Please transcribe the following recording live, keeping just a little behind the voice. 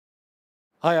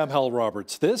Hi, I'm Hal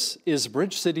Roberts. This is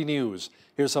Bridge City News.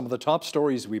 Here's some of the top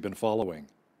stories we've been following.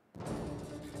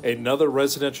 Another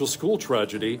residential school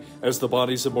tragedy as the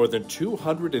bodies of more than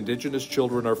 200 Indigenous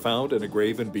children are found in a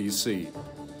grave in BC.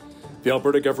 The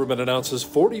Alberta government announces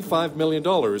 $45 million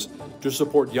to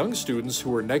support young students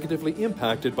who were negatively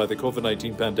impacted by the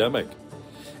COVID-19 pandemic.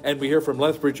 And we hear from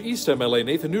Lethbridge East MLA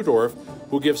Nathan Neudorf,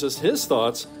 who gives us his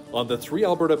thoughts on the 3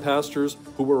 Alberta pastors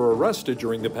who were arrested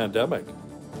during the pandemic.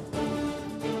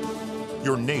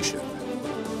 Your nation,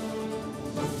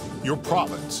 your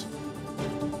province,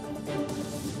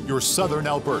 your southern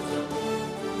Alberta.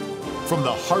 From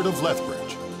the heart of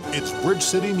Lethbridge, it's Bridge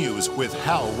City News with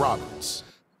Hal Roberts.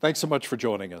 Thanks so much for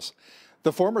joining us.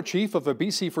 The former chief of a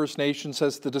BC First Nation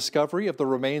says the discovery of the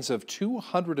remains of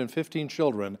 215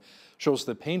 children shows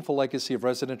the painful legacy of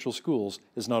residential schools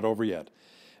is not over yet.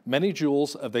 Many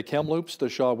Jules of the Kamloops, the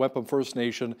Shaw-Wampum First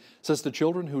Nation, says the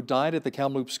children who died at the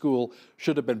Kamloops school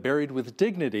should have been buried with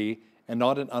dignity and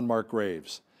not in unmarked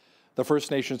graves. The First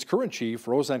Nation's current chief,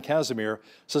 Roseanne Casimir,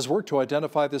 says work to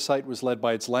identify the site was led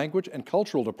by its Language and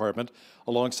Cultural Department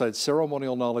alongside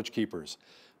ceremonial knowledge keepers.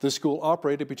 The school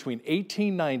operated between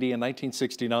 1890 and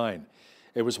 1969.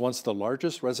 It was once the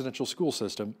largest residential school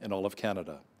system in all of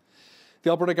Canada. The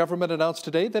Alberta government announced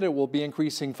today that it will be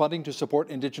increasing funding to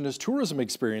support Indigenous tourism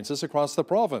experiences across the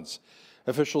province.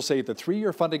 Officials say the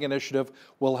 3-year funding initiative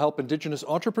will help Indigenous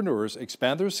entrepreneurs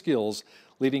expand their skills,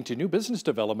 leading to new business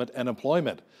development and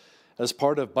employment. As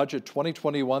part of Budget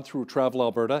 2021 through Travel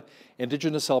Alberta,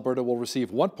 Indigenous Alberta will receive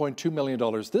 $1.2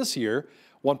 million this year,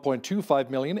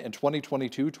 $1.25 million in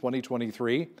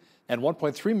 2022-2023, and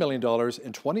 $1.3 million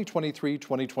in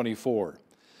 2023-2024.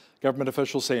 Government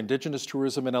officials say Indigenous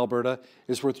tourism in Alberta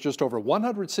is worth just over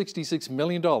 $166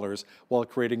 million while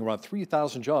creating around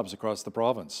 3,000 jobs across the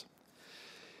province.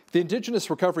 The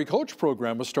Indigenous Recovery Coach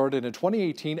program was started in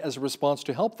 2018 as a response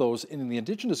to help those in the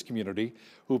Indigenous community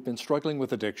who have been struggling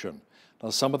with addiction. Now,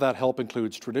 some of that help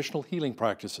includes traditional healing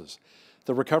practices.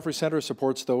 The Recovery Centre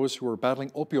supports those who are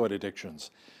battling opioid addictions.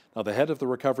 Now, the head of the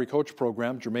Recovery Coach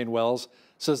program, Jermaine Wells,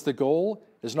 says the goal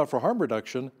is not for harm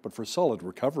reduction, but for solid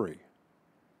recovery.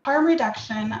 Harm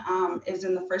reduction is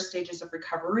in the first stages of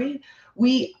recovery.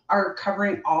 We are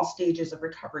covering all stages of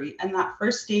recovery. And that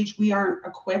first stage, we aren't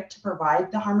equipped to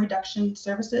provide the harm reduction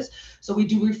services. So we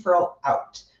do referral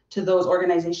out to those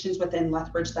organizations within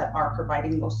Lethbridge that are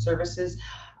providing those services.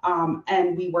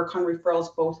 And we work on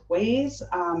referrals both ways.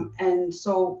 And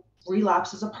so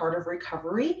relapse is a part of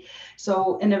recovery.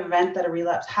 So in an event that a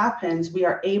relapse happens, we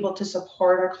are able to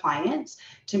support our clients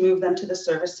to move them to the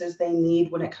services they need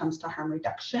when it comes to harm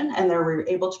reduction, and they're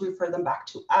able to refer them back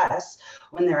to us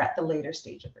when they're at the later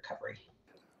stage of recovery.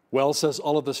 Wells says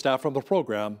all of the staff from the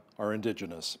program are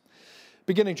Indigenous.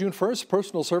 Beginning June 1st,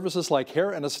 personal services like hair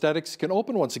and aesthetics can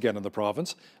open once again in the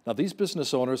province. Now, these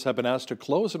business owners have been asked to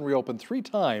close and reopen 3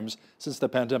 times since the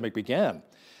pandemic began.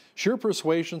 Sheer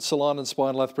Persuasion Salon and Spa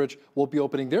in Lethbridge will be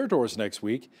opening their doors next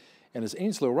week, and as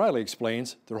Ainsley O'Reilly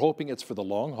explains, they're hoping it's for the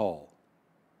long haul.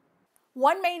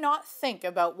 One may not think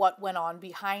about what went on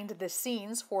behind the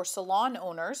scenes for salon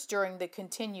owners during the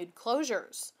continued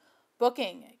closures.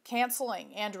 Booking,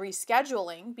 canceling, and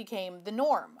rescheduling became the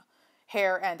norm.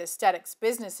 Hair and aesthetics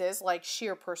businesses like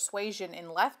Sheer Persuasion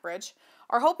in Lethbridge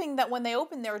are hoping that when they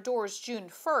open their doors June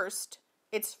 1st,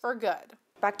 it's for good.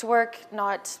 Back to work,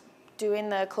 not doing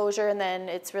the closure, and then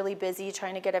it's really busy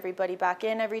trying to get everybody back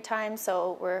in every time.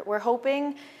 So we're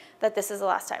hoping that this is the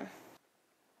last time.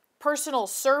 Personal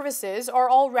services are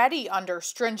already under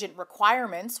stringent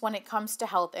requirements when it comes to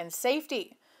health and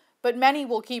safety, but many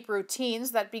will keep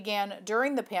routines that began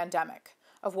during the pandemic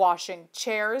of washing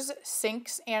chairs,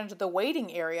 sinks, and the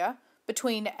waiting area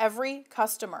between every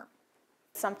customer.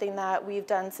 Something that we've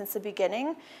done since the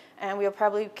beginning, and we'll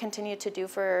probably continue to do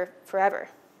for forever.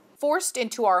 Forced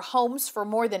into our homes for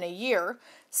more than a year,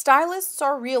 stylists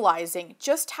are realizing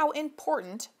just how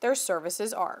important their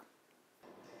services are.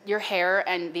 Your hair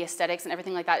and the aesthetics and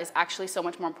everything like that is actually so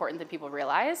much more important than people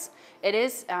realize. It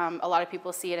is, a lot of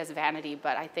people see it as vanity,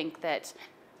 but I think that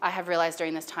I have realized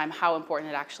during this time how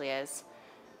important it actually is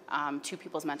to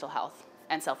people's mental health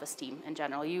and self-esteem in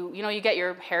general. You get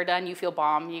your hair done, you feel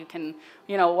bomb, you can,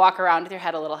 walk around with your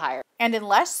head a little higher. And in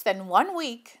less than 1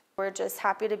 week, we're just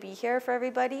happy to be here for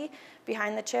everybody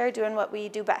behind the chair doing what we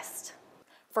do best.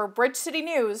 For Bridge City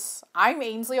News, I'm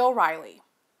Ainsley O'Reilly.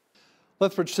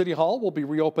 Lethbridge City Hall will be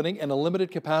reopening in a limited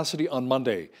capacity on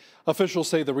Monday. Officials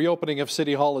say the reopening of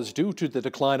City Hall is due to the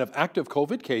decline of active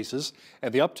COVID cases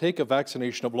and the uptake of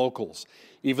vaccination of locals.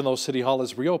 Even though City Hall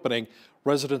is reopening,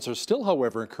 residents are still,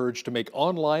 however, encouraged to make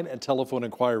online and telephone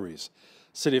inquiries.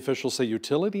 City officials say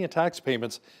utility and tax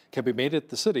payments can be made at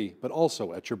the city, but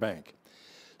also at your bank.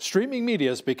 Streaming media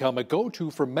has become a go-to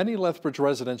for many Lethbridge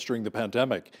residents during the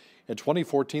pandemic. In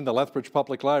 2014, the Lethbridge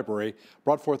Public Library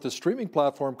brought forth a streaming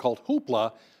platform called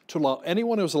Hoopla to allow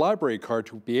anyone who has a library card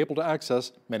to be able to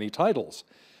access many titles.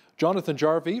 Jonathan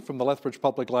Jarvie from the Lethbridge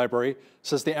Public Library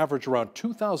says they average around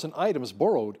 2,000 items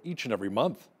borrowed each and every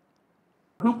month.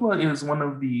 Hoopla is one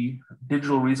of the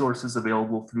digital resources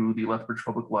available through the Lethbridge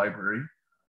Public Library.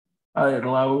 It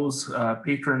allows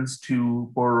patrons to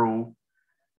borrow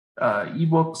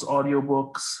ebooks,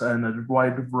 audiobooks, and a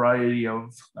wide variety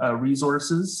of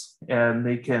resources, and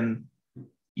they can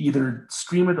either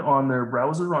stream it on their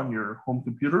browser on your home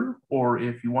computer, or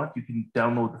if you want, you can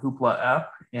download the Hoopla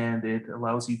app, and it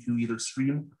allows you to either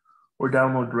stream or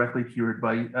download directly to your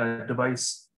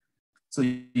device. So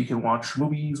you can watch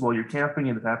movies while you're camping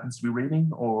and it happens to be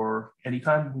raining, or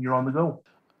anytime you're on the go.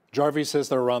 Jarvie says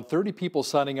there are around 30 people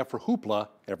signing up for Hoopla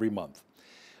every month.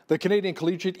 The Canadian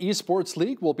Collegiate Esports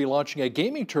League will be launching a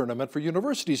gaming tournament for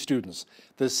university students.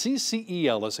 The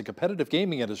CCEL is a competitive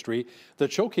gaming industry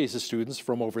that showcases students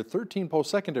from over 13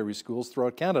 post-secondary schools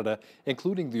throughout Canada,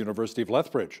 including the University of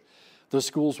Lethbridge. The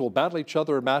schools will battle each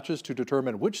other in matches to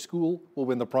determine which school will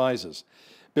win the prizes.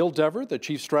 Bill Dever, the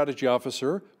Chief Strategy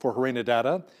Officer for Harena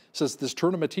Data, says this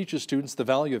tournament teaches students the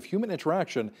value of human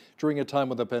interaction during a time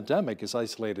when the pandemic has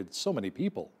isolated so many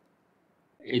people.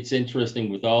 It's interesting,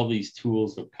 with all these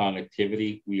tools of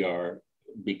connectivity, we are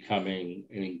becoming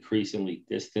an increasingly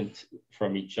distant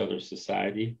from each other's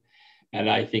society. And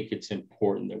I think it's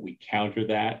important that we counter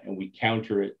that, and we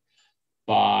counter it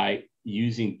by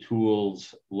using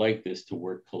tools like this to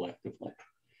work collectively.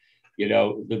 You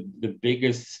know, the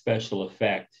biggest special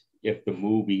effect, if the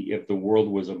world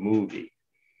was a movie,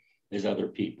 is other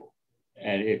people.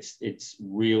 And it's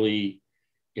really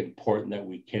important that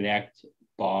we connect,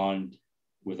 bond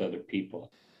with other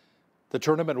people. The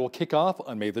tournament will kick off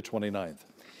on May the 29th.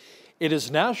 It is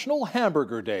National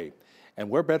Hamburger Day, and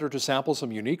where better to sample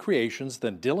some unique creations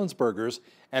than Dylan's Burgers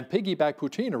and Piggyback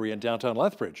Poutineery in downtown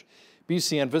Lethbridge.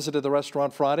 BCN visited the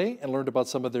restaurant Friday and learned about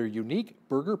some of their unique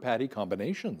burger patty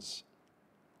combinations.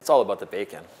 It's all about the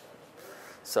bacon.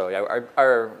 So yeah,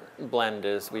 our blend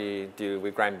is we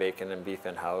grind bacon and beef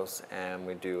in-house, and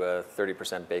we do a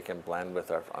 30% bacon blend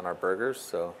on our burgers.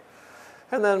 So,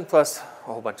 and then plus a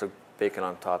whole bunch of bacon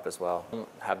on top as well.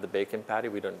 Have the bacon patty.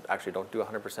 We don't do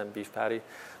 100% beef patty.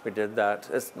 We did that.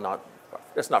 It's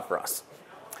not for us.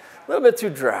 A little bit too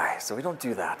dry, so we don't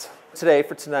do that. Today,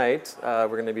 for tonight, we're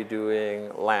going to be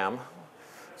doing lamb.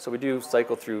 So we do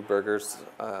cycle through burgers,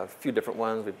 a few different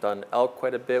ones. We've done elk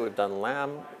quite a bit. We've done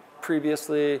lamb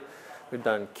previously. We've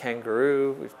done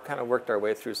kangaroo. We've kind of worked our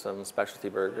way through some specialty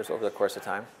burgers over the course of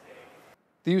time.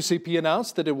 The UCP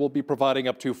announced that it will be providing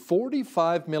up to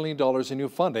 $45 million in new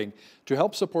funding to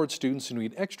help support students who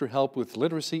need extra help with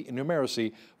literacy and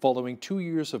numeracy following 2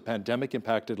 years of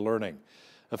pandemic-impacted learning.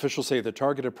 Officials say the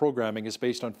targeted programming is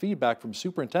based on feedback from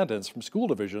superintendents from school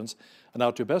divisions and how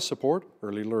to best support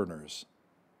early learners.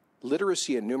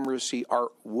 Literacy and numeracy are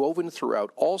woven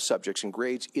throughout all subjects and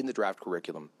grades in the draft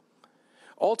curriculum.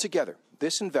 Altogether,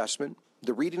 this investment,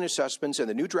 the reading assessments, and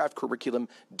the new draft curriculum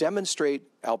demonstrate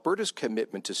Alberta's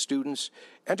commitment to students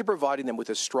and to providing them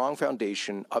with a strong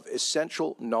foundation of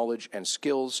essential knowledge and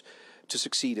skills to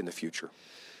succeed in the future.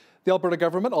 The Alberta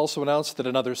government also announced that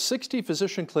another 60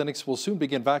 physician clinics will soon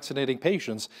begin vaccinating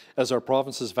patients as our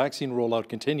province's vaccine rollout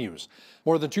continues.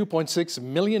 More than 2.6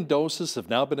 million doses have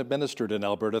now been administered in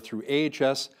Alberta through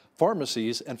AHS,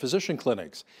 pharmacies, and physician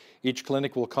clinics. Each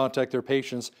clinic will contact their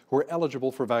patients who are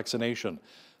eligible for vaccination.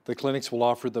 The clinics will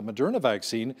offer the Moderna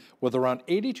vaccine, with around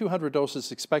 8,200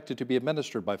 doses expected to be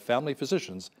administered by family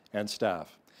physicians and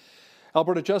staff.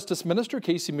 Alberta Justice Minister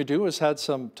Casey Medu has had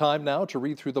some time now to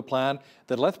read through the plan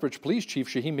that Lethbridge Police Chief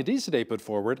Shaheen Medizadeh put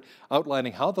forward,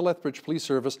 outlining how the Lethbridge Police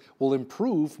Service will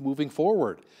improve moving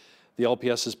forward. The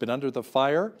LPS has been under the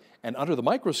fire and under the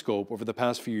microscope over the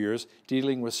past few years,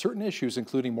 dealing with certain issues,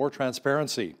 including more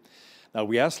transparency. Now,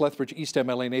 we asked Lethbridge East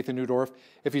MLA Nathan Neudorf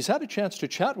if he's had a chance to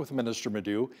chat with Minister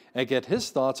Medu and get his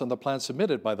thoughts on the plan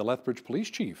submitted by the Lethbridge Police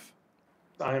Chief.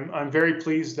 I'm very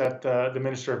pleased that the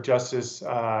Minister of Justice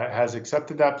has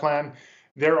accepted that plan.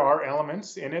 There are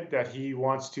elements in it that he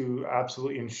wants to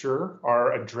absolutely ensure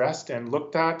are addressed and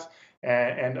looked at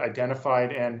and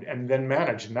identified and then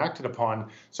managed and acted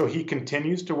upon. So he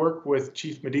continues to work with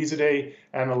Chief Medizadeh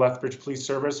and the Lethbridge Police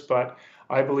Service, but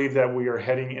I believe that we are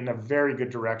heading in a very good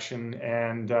direction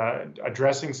and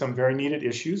addressing some very needed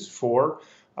issues for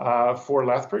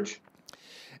Lethbridge.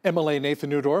 MLA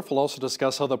Nathan Neudorf will also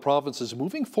discuss how the province is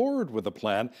moving forward with a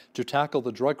plan to tackle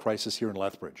the drug crisis here in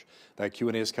Lethbridge. That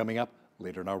Q&A is coming up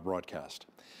later in our broadcast.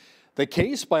 The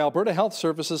case by Alberta Health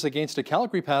Services against a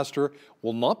Calgary pastor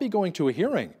will not be going to a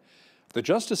hearing. The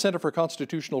Justice Centre for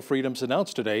Constitutional Freedoms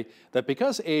announced today that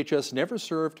because AHS never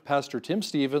served Pastor Tim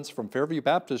Stevens from Fairview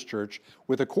Baptist Church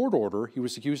with a court order he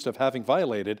was accused of having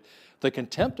violated, the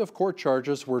contempt of court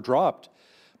charges were dropped.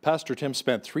 Pastor Tim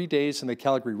spent 3 days in the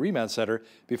Calgary Remand Centre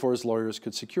before his lawyers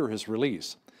could secure his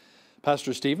release.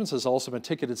 Pastor Stevens has also been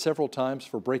ticketed several times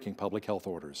for breaking public health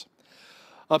orders.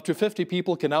 Up to 50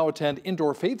 people can now attend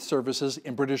indoor faith services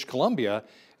in British Columbia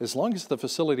as long as the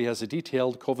facility has a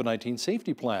detailed COVID-19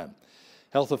 safety plan.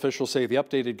 Health officials say the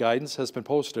updated guidance has been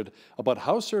posted about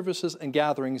how services and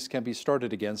gatherings can be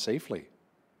started again safely.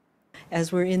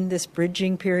 As we're in this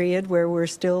bridging period where we're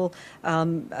still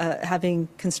having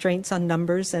constraints on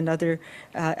numbers and other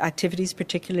activities,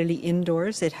 particularly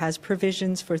indoors, it has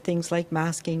provisions for things like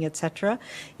masking, etc.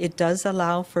 It does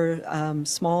allow for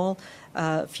small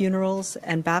funerals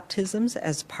and baptisms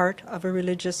as part of a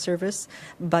religious service,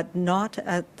 but not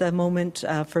at the moment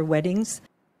for weddings.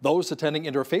 Those attending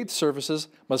interfaith services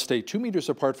must stay 2 meters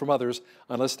apart from others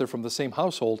unless they're from the same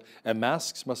household, and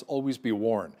masks must always be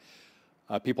worn.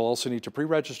 People also need to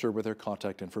pre-register with their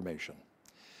contact information.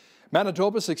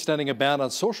 Manitoba is extending a ban on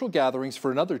social gatherings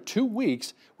for another 2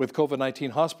 weeks, with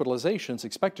COVID-19 hospitalizations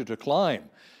expected to climb.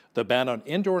 The ban on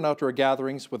indoor and outdoor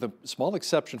gatherings, with a small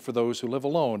exception for those who live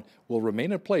alone, will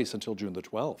remain in place until June the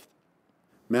 12th.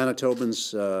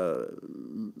 Manitobans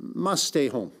must stay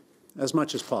home as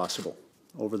much as possible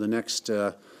over the next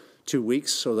 2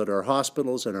 weeks so that our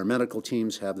hospitals and our medical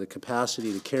teams have the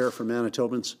capacity to care for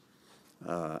Manitobans,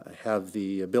 have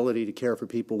the ability to care for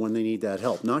people when they need that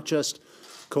help. Not just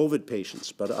COVID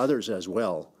patients, but others as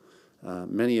well,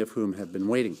 many of whom have been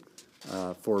waiting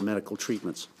for medical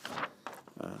treatments.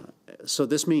 So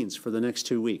this means for the next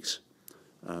 2 weeks,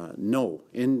 no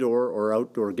indoor or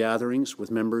outdoor gatherings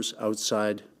with members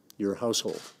outside your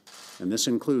household. And this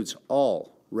includes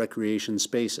all recreation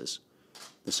spaces.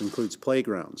 This includes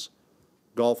playgrounds,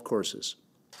 golf courses,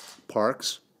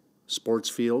 parks, sports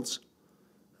fields,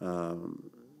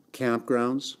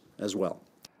 campgrounds as well.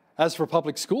 As for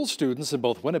public school students in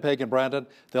both Winnipeg and Brandon,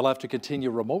 they'll have to continue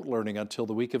remote learning until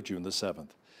the week of June the 7th.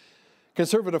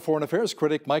 Conservative Foreign Affairs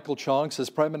critic Michael Chong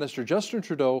says Prime Minister Justin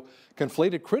Trudeau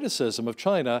conflated criticism of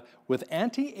China with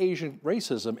anti-Asian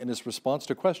racism in his response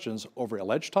to questions over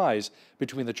alleged ties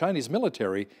between the Chinese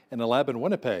military and a lab in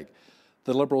Winnipeg.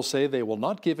 The Liberals say they will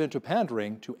not give in to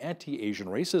pandering to anti-Asian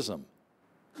racism.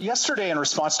 Yesterday, in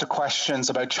response to questions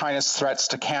about China's threats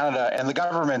to Canada and the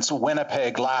government's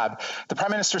Winnipeg lab, the Prime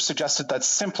Minister suggested that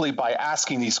simply by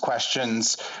asking these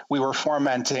questions, we were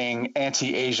fomenting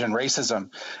anti-Asian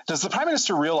racism. Does the Prime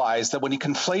Minister realize that when he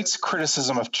conflates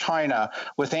criticism of China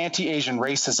with anti-Asian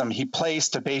racism, he plays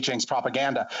to Beijing's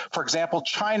propaganda? For example,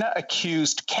 China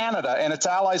accused Canada and its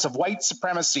allies of white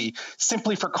supremacy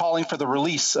simply for calling for the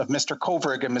release of Mr.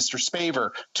 Kovrig and Mr.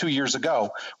 Spaver 2 years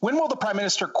ago. When will the Prime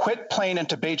Minister quit playing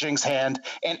into Beijing's hand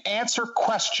and answer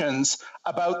questions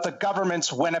about the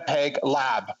government's Winnipeg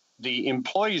lab? The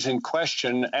employees in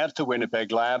question at the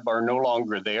Winnipeg lab are no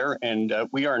longer there, and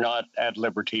we are not at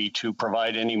liberty to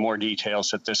provide any more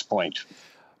details at this point.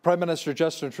 Prime Minister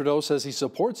Justin Trudeau says he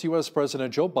supports U.S.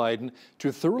 President Joe Biden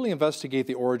to thoroughly investigate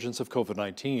the origins of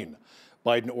COVID-19.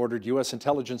 Biden ordered U.S.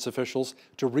 intelligence officials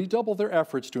to redouble their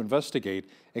efforts to investigate,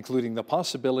 including the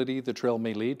possibility the trail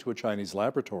may lead to a Chinese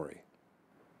laboratory.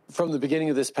 From the beginning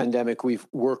of this pandemic, we've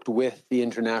worked with the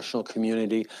international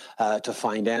community to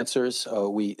find answers.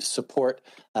 We support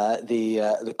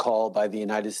the call by the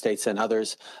United States and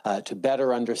others to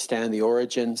better understand the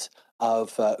origins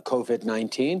of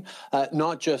COVID-19,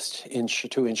 not just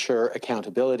to ensure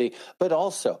accountability, but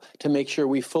also to make sure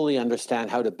we fully understand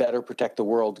how to better protect the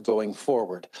world going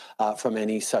forward from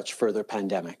any such further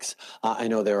pandemics. I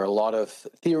know there are a lot of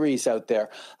theories out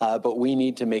there, but we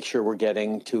need to make sure we're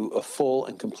getting to a full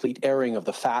and complete airing of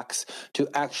the facts to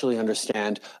actually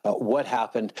understand what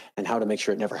happened and how to make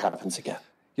sure it never happens again.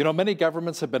 You know, many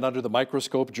governments have been under the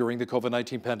microscope during the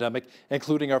COVID-19 pandemic,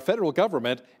 including our federal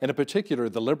government, and in particular,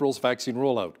 the Liberals' vaccine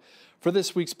rollout. For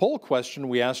this week's poll question,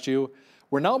 we asked you,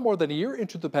 we're now more than a year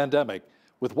into the pandemic.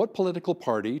 With what political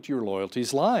party do your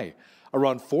loyalties lie?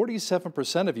 Around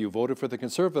 47% of you voted for the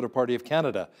Conservative Party of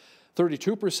Canada.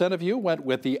 32% of you went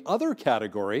with the other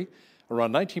category,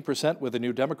 around 19% with the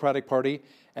New Democratic Party,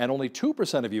 and only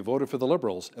 2% of you voted for the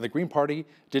Liberals, and the Green Party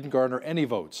didn't garner any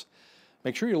votes.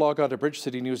 Make sure you log on to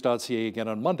bridgecitynews.ca again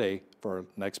on Monday for our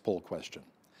next poll question.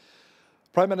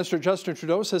 Prime Minister Justin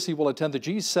Trudeau says he will attend the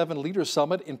G7 Leaders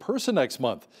Summit in person next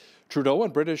month. Trudeau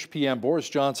and British PM Boris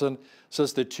Johnson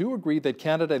says the two agreed that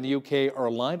Canada and the UK are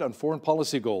aligned on foreign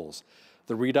policy goals.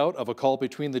 The readout of a call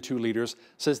between the two leaders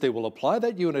says they will apply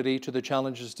that unity to the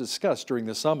challenges discussed during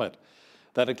the summit.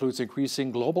 That includes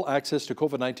increasing global access to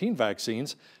COVID-19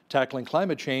 vaccines, tackling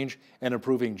climate change, and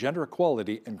improving gender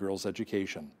equality in girls'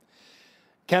 education.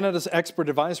 Canada's expert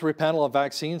advisory panel on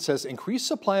vaccines says increased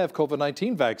supply of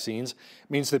COVID-19 vaccines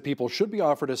means that people should be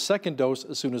offered a second dose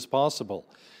as soon as possible.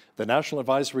 The National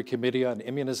Advisory Committee on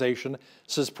Immunization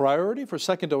says priority for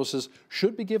second doses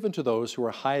should be given to those who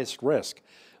are highest risk.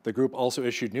 The group also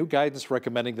issued new guidance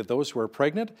recommending that those who are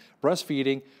pregnant,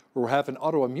 breastfeeding, or have an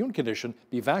autoimmune condition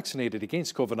be vaccinated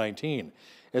against COVID-19.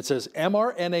 It says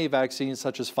mRNA vaccines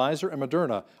such as Pfizer and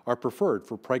Moderna are preferred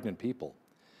for pregnant people.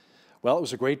 Well, it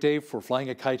was a great day for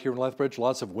flying a kite here in Lethbridge.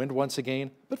 Lots of wind once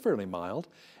again, but fairly mild.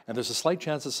 And there's a slight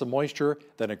chance of some moisture.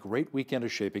 Then a great weekend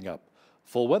is shaping up.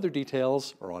 Full weather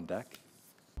details are on deck.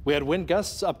 We had wind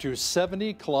gusts up to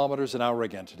 70 kilometers an hour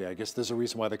again today. I guess there's a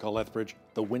reason why they call Lethbridge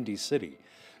the Windy City.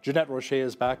 Jeanette Rocher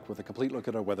is back with a complete look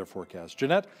at our weather forecast.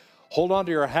 Jeanette, hold on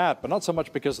to your hat, but not so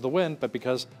much because of the wind, but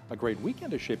because a great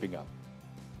weekend is shaping up.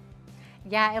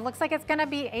 Yeah, it looks like it's going to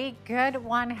be a good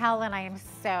one, Helen. I am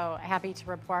so happy to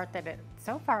report that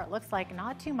so far it looks like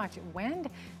not too much wind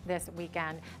this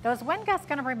weekend. Those wind gusts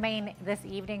going to remain this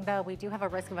evening, though. We do have a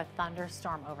risk of a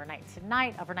thunderstorm overnight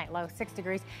tonight. Overnight low 6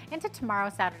 degrees into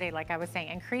tomorrow, Saturday, like I was saying.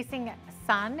 Increasing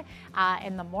sun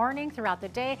in the morning throughout the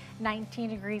day,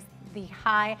 19 degrees the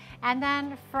high, and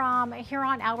then from here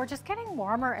on out we're just getting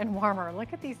warmer and warmer.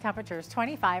 Look at these temperatures: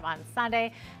 25 on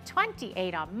Sunday,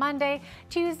 28 on Monday.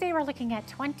 Tuesday we're looking at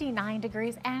 29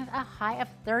 degrees and a high of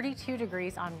 32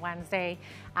 degrees on Wednesday,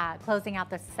 closing out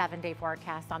the 7-day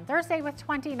forecast on Thursday with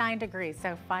 29 degrees.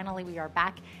 So finally we are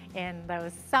back in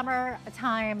those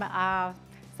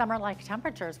summer-like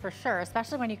temperatures for sure,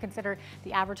 especially when you consider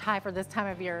the average high for this time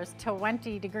of year is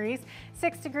 20 degrees.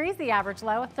 6 degrees the average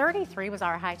low. 33 was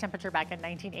our high temperature back in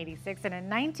 1986, and in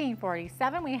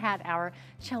 1947 we had our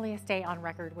chilliest day on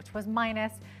record, which was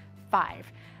 -5.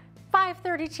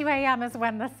 5:32 a.m. is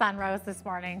when the sun rose this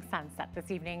morning. Sunset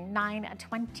this evening,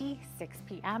 9:26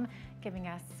 p.m., giving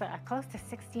us close to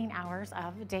 16 hours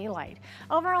of daylight.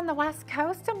 Over on the west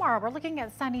coast tomorrow, we're looking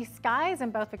at sunny skies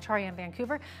in both Victoria and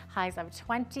Vancouver, highs of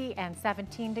 20 and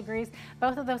 17 degrees.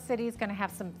 Both of those cities going to have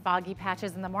some foggy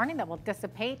patches in the morning that will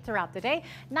dissipate throughout the day.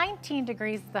 19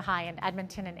 degrees the high in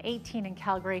Edmonton and 18 in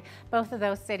Calgary. Both of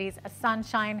those cities,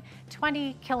 sunshine,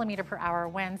 20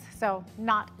 km/h winds, so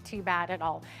not too bad at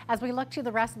all. As we look to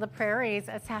the rest of the prairies,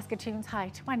 Saskatoon's high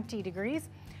 20 degrees.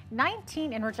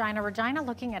 19 in Regina. Regina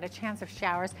looking at a chance of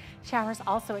showers. Showers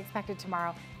also expected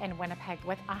tomorrow in Winnipeg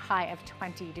with a high of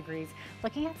 20 degrees.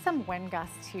 Looking at some wind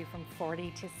gusts too from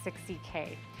 40 to 60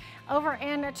 km. Over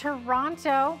in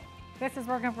Toronto, this is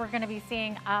where we're going to be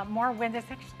seeing more wind.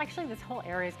 Actually, this whole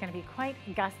area is going to be quite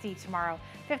gusty tomorrow.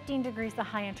 15 degrees the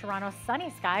high in Toronto.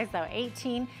 Sunny skies though.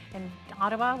 18 in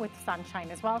Ottawa with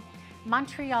sunshine as well.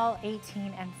 Montreal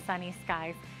 18 and sunny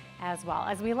skies as well.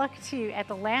 As we look to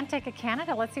Atlantic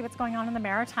Canada, let's see what's going on in the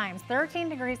Maritimes. 13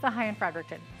 degrees the high in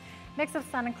Fredericton. Mix of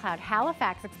sun and cloud.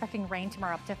 Halifax expecting rain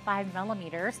tomorrow up to 5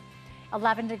 millimeters.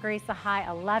 11 degrees the high,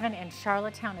 11 in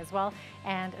Charlottetown as well.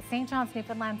 And St. John's,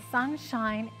 Newfoundland,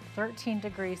 sunshine, 13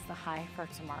 degrees the high for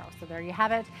tomorrow. So there you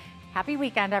have it. Happy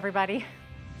weekend, everybody.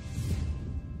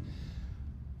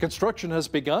 Construction has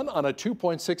begun on a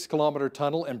 2.6-kilometer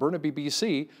tunnel in Burnaby,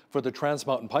 BC for the Trans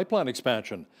Mountain Pipeline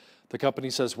expansion. The company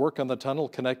says work on the tunnel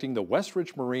connecting the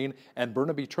Westridge Marine and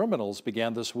Burnaby terminals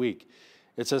began this week.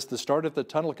 It says the start of the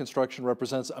tunnel construction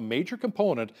represents a major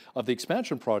component of the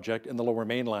expansion project in the Lower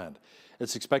Mainland.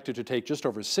 It's expected to take just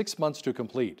over 6 months to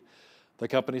complete. The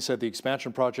company said the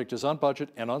expansion project is on budget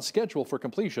and on schedule for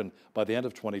completion by the end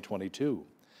of 2022.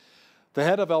 The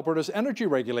head of Alberta's energy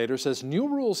regulator says new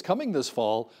rules coming this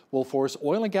fall will force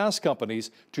oil and gas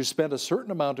companies to spend a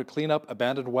certain amount to clean up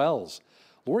abandoned wells.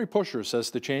 Lori Pusher says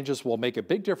the changes will make a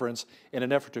big difference in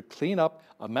an effort to clean up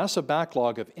a massive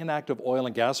backlog of inactive oil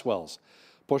and gas wells.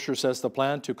 Pusher says the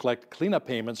plan to collect cleanup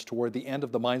payments toward the end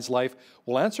of the mine's life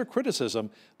will answer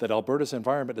criticism that Alberta's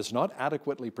environment is not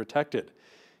adequately protected.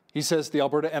 He says the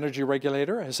Alberta Energy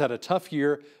Regulator has had a tough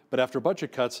year, but after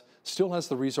budget cuts, still has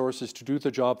the resources to do the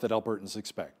job that Albertans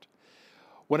expect.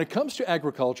 When it comes to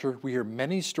agriculture, we hear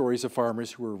many stories of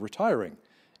farmers who are retiring.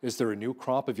 Is there a new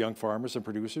crop of young farmers and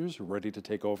producers who are ready to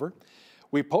take over?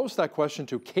 We posed that question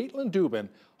to Caitlin Dubin,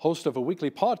 host of a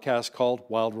weekly podcast called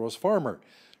Wild Rose Farmer.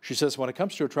 She says when it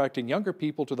comes to attracting younger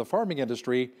people to the farming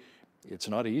industry, it's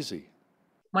not easy.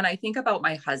 when I think about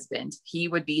my husband, he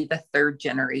would be the third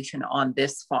generation on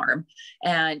this farm,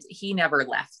 and he never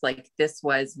left. Like, this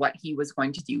was what he was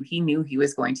going to do. He knew he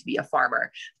was going to be a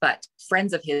farmer, but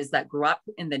friends of his that grew up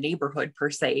in the neighborhood per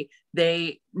se,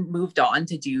 they moved on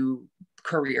to do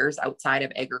careers outside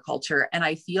of agriculture. And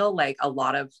I feel like a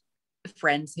lot of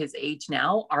friends his age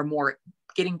now are more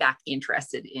getting back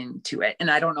interested into it.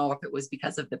 And I don't know if it was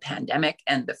because of the pandemic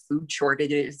and the food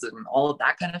shortages and all of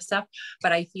that kind of stuff,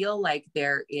 but I feel like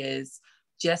there is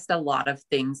just a lot of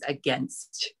things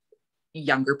against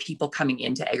younger people coming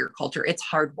into agriculture. It's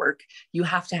hard work. You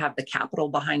have to have the capital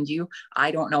behind you.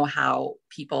 I don't know how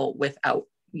people without,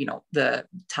 you know, the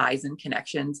ties and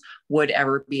connections would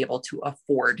ever be able to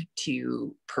afford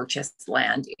to purchase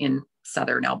land in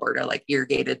southern Alberta, like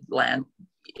irrigated land.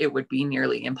 It would be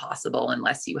nearly impossible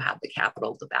unless you have the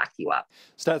capital to back you up.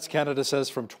 Stats Canada says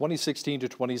from 2016 to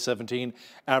 2017,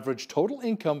 average total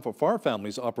income for farm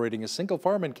families operating a single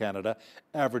farm in Canada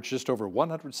averaged just over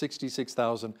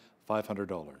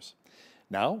 $166,500.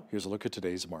 Now, here's a look at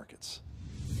today's markets.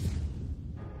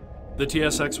 The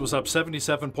TSX was up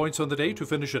 77 points on the day to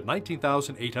finish at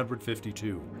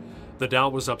 19,852. The Dow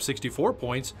was up 64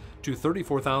 points to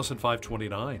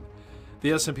 34,529.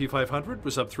 The S&P 500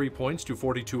 was up 3 points to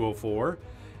 4204,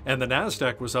 and the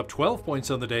Nasdaq was up 12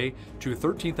 points on the day to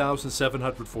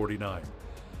 13,749.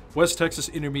 West Texas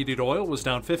Intermediate Oil was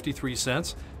down 53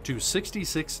 cents to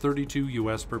 66.32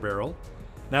 US per barrel.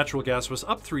 Natural gas was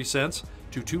up 3 cents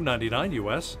to 2.99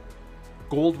 US.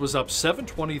 Gold was up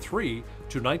 7.23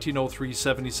 to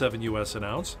 1903.77 US an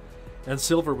ounce, and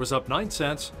silver was up 9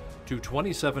 cents to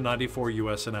 27.94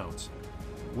 US an ounce.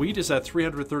 Wheat is at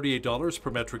 $338 per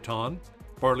metric ton.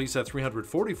 Barley's at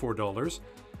 $344.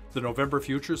 The November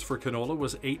futures for canola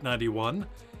was $8.91,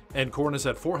 and corn is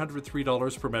at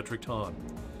 $403 per metric ton.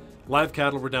 Live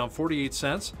cattle were down 48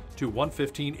 cents to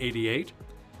 $115.88.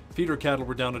 Feeder cattle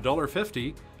were down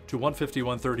 $1.50 to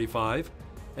 $151.35,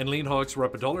 and lean hogs were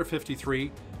up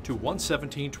 $1.53 to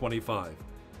 $117.25.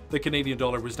 The Canadian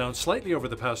dollar was down slightly over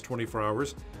the past 24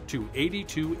 hours to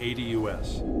 82.80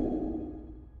 US.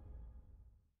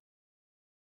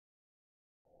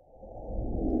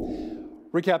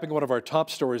 Recapping one of our top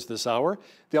stories this hour,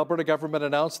 the Alberta government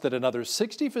announced that another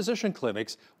 60 physician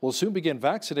clinics will soon begin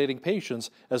vaccinating patients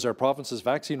as our province's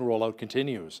vaccine rollout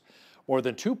continues. More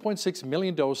than 2.6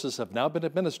 million doses have now been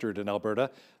administered in Alberta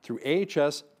through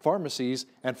AHS, pharmacies,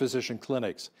 and physician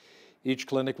clinics. Each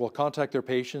clinic will contact their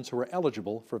patients who are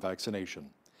eligible for vaccination.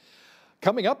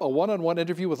 Coming up, a one-on-one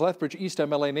interview with Lethbridge East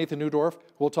MLA Nathan Neudorf,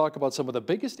 who will talk about some of the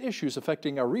biggest issues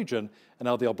affecting our region and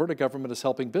how the Alberta government is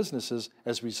helping businesses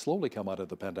as we slowly come out of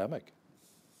the pandemic.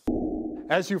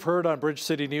 As you've heard on Bridge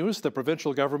City News, the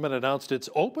provincial government announced it's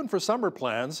open for summer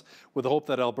plans with the hope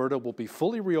that Alberta will be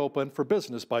fully reopened for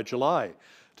business by July.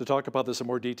 To talk about this in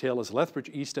more detail is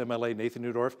Lethbridge East MLA Nathan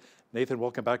Neudorf. Nathan,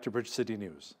 welcome back to Bridge City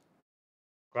News.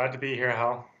 Glad to be here,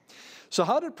 Hal. So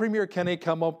how did Premier Kenney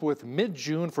come up with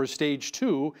mid-June for stage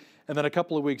 2 and then a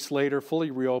couple of weeks later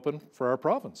fully reopen for our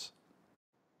province?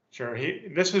 Sure.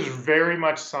 This was very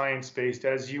much science-based.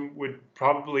 As you would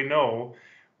probably know,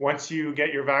 once you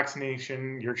get your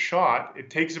vaccination, your shot, it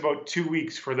takes about 2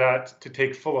 weeks for that to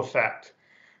take full effect.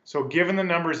 So given the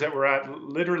numbers that we're at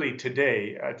literally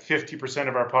today, at 50%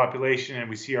 of our population, and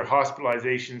we see our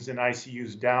hospitalizations and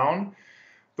ICUs down,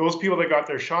 those people that got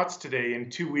their shots today in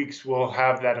 2 weeks will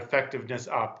have that effectiveness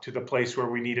up to the place where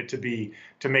we need it to be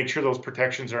to make sure those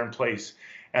protections are in place.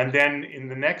 And then in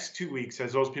the next 2 weeks,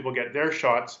 as those people get their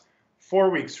shots, 4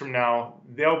 weeks from now,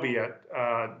 they'll be at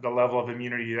the level of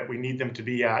immunity that we need them to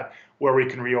be at where we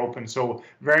can reopen. So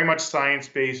very much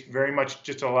science-based, very much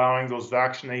just allowing those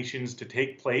vaccinations to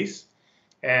take place,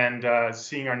 and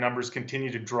seeing our numbers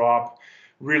continue to drop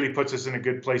really puts us in a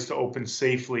good place to open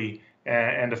safely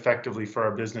and effectively for our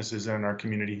businesses and our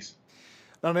communities.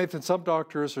 Now, Nathan, some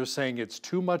doctors are saying it's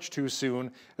too much too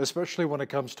soon, especially when it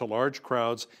comes to large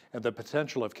crowds, and the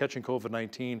potential of catching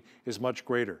COVID-19 is much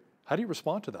greater. How do you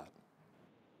respond to that?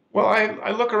 Well,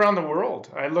 I look around the world.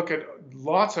 I look at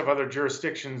lots of other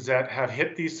jurisdictions that have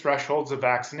hit these thresholds of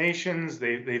vaccinations.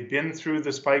 They've been through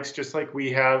the spikes just like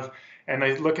we have. And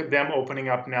I look at them opening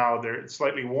up now. They're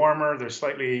slightly warmer. They're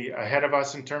slightly ahead of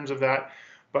us in terms of that.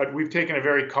 But we've taken a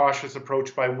very cautious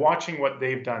approach by watching what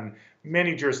they've done.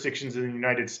 Many jurisdictions in the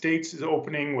United States is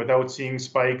opening without seeing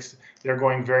spikes. They're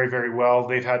going very, very well.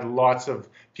 They've had lots of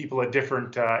people at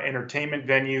different entertainment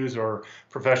venues or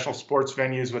professional sports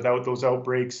venues without those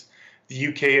outbreaks. The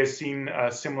UK has seen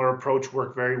a similar approach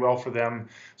work very well for them.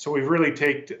 So we've really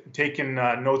taken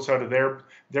notes out of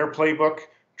their playbook,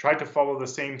 tried to follow the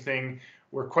same thing.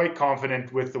 We're quite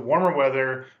confident with the warmer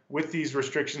weather, with these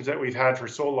restrictions that we've had for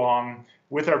so long,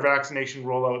 with our vaccination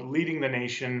rollout leading the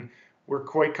nation, we're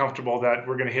quite comfortable that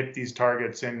we're going to hit these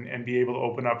targets and be able to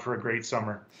open up for a great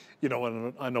summer. You know,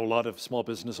 and I know a lot of small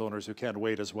business owners who can't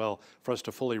wait as well for us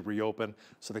to fully reopen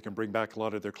so they can bring back a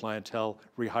lot of their clientele,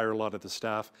 rehire a lot of the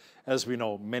staff. As we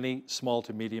know, many small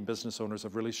to medium business owners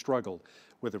have really struggled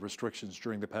with the restrictions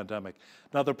during the pandemic.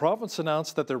 Now, the province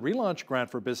announced that the relaunch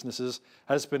grant for businesses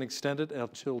has been extended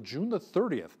until June the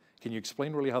 30th. Can you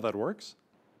explain really how that works?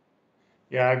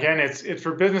 Yeah, again, it's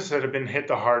for businesses that have been hit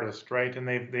the hardest, right? And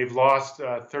they've lost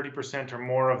 30% or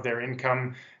more of their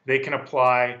income. They can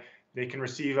apply. They can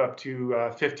receive up to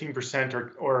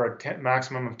 15% or a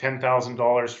maximum of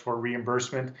 $10,000 for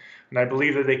reimbursement. And I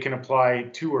believe that they can apply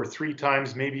 2 or 3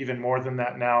 times, maybe even more than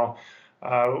that now.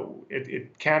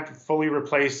 It can't fully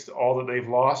replace all that they've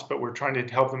lost, but we're trying to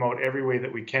help them out every way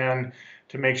that we can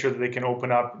to make sure that they can open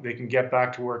up, they can get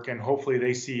back to work, and hopefully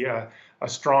they see a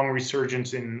strong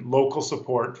resurgence in local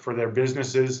support for their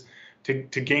businesses to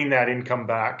gain that income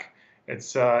back.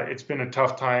 It's been a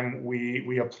tough time.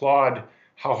 We applaud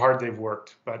how hard they've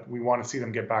worked, but we want to see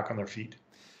them get back on their feet.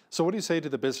 So what do you say to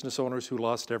the business owners who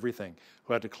lost everything,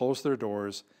 who had to close their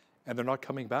doors, and they're not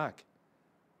coming back?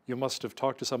 You must have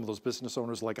talked to some of those business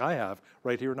owners like I have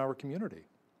right here in our community.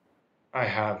 I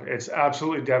have. It's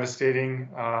absolutely devastating.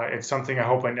 It's something I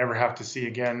hope I never have to see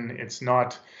again. It's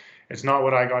not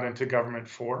what I got into government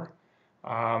for.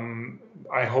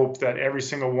 I hope that every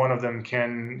single one of them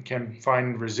can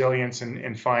find resilience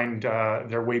and find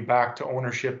their way back to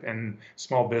ownership and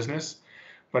small business.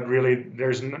 But really,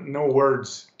 there's no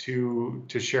words to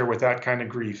share with that kind of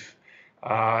grief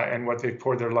and what they've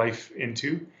poured their life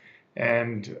into.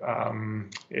 And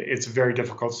it's a very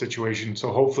difficult situation. So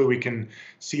hopefully we can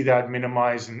see that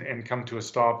minimize and come to a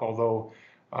stop, although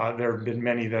there have been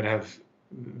many that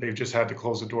they've just had to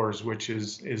close the doors, which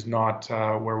is not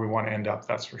where we want to end up,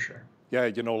 that's for sure. Yeah,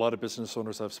 you know, a lot of business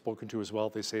owners I've spoken to as well,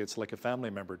 they say it's like a family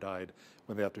member died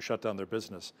when they have to shut down their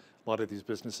business. A lot of these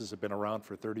businesses have been around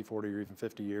for 30, 40, or even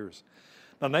 50 years.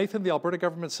 Now, Nathan, the Alberta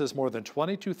government says more than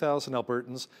 22,000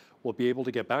 Albertans will be able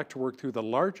to get back to work through the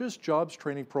largest jobs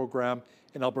training program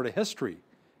in Alberta history.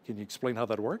 Can you explain how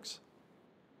that works?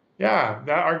 Yeah,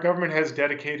 our government has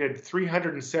dedicated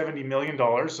 $370 million,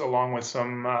 along with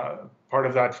some part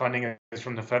of that funding is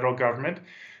from the federal government,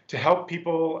 to help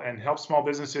people and help small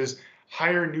businesses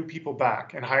hire new people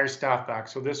back and hire staff back.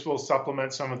 So this will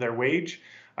supplement some of their wage.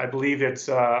 I believe it's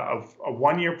a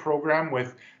one-year program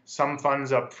with some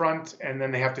funds up front, and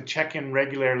then they have to check in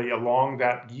regularly along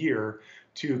that year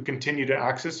to continue to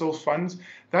access those funds.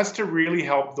 That's to really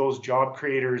help those job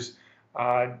creators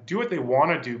do what they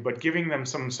want to do, but giving them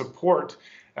some support.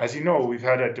 As you know, we've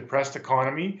had a depressed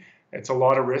economy. It's a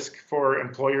lot of risk for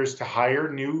employers to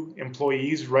hire new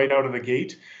employees right out of the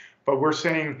gate. But we're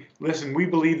saying, listen, we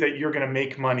believe that you're going to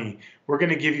make money. We're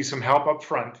going to give you some help up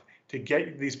front to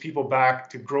get these people back,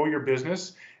 to grow your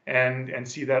business and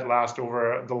see that last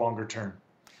over the longer term.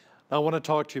 I want to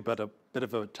talk to you about a bit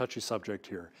of a touchy subject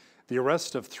here. The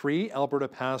arrest of 3 Alberta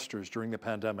pastors during the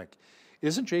pandemic.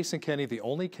 Isn't Jason Kenney the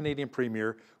only Canadian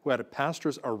premier who had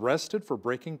pastors arrested for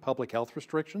breaking public health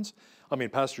restrictions? I mean,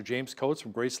 Pastor James Coates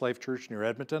from Grace Life Church near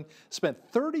Edmonton spent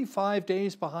 35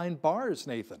 days behind bars,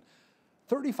 Nathan.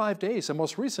 35 days. And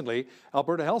most recently,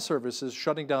 Alberta Health Services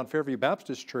shutting down Fairview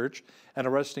Baptist Church and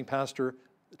arresting Pastor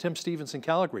Tim Stevens in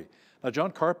Calgary. Now,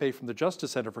 John Carpe from the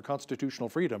Justice Centre for Constitutional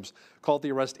Freedoms called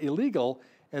the arrest illegal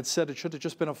and said it should have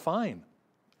just been a fine.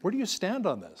 Where do you stand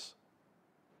on this?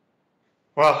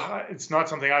 Well, it's not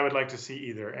something I would like to see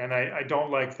either. And I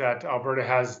don't like that Alberta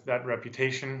has that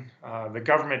reputation. The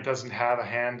government doesn't have a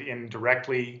hand in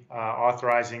directly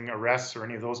authorizing arrests or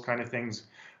any of those kind of things,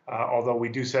 although we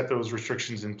do set those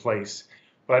restrictions in place.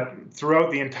 But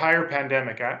throughout the entire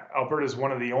pandemic, Alberta is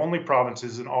one of the only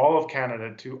provinces in all of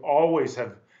Canada to always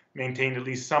have maintained at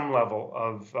least some level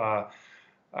of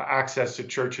access to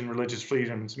church and religious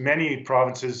freedoms. Many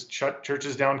provinces shut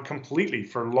churches down completely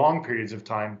for long periods of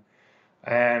time.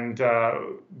 And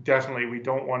definitely we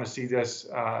don't want to see this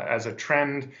as a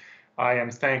trend. I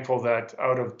am thankful that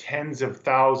out of tens of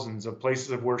thousands of places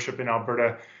of worship in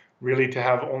Alberta, really to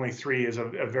have only 3 is a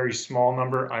very small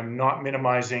number. I'm not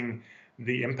minimizing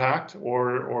the impact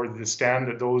or the stand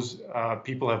that those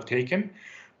people have taken.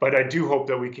 But I do hope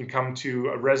that we can come to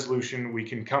a resolution, we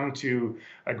can come to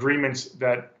agreements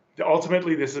that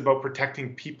ultimately this is about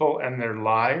protecting people and their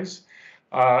lives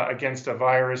against a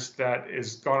virus that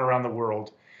is gone around the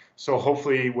world. So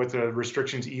hopefully with the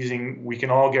restrictions easing, we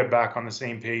can all get back on the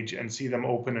same page and see them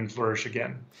open and flourish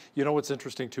again. You know what's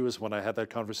interesting too is when I had that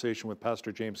conversation with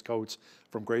Pastor James Coates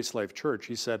from Grace Life Church,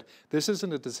 he said this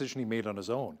isn't a decision he made on his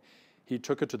own. He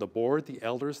took it to the board, the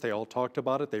elders, they all talked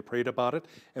about it, they prayed about it,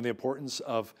 and the importance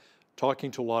of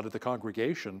talking to a lot of the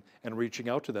congregation and reaching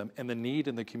out to them, and the need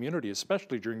in the community,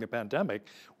 especially during the pandemic,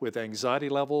 with anxiety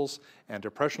levels and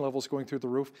depression levels going through the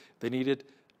roof. They needed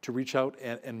to reach out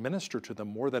and minister to them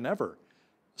more than ever.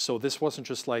 So this wasn't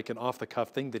just like an off-the-cuff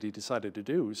thing that he decided to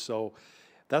do. So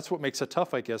that's what makes it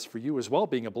tough, I guess, for you as well,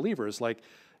 being a believer, is like,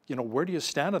 you know, where do you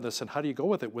stand on this and how do you go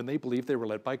with it when they believe they were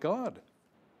led by God?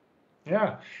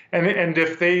 Yeah, and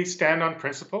if they stand on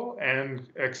principle and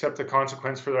accept the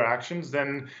consequence for their actions,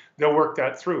 then they'll work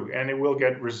that through, and it will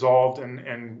get resolved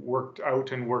and worked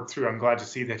out and worked through. I'm glad to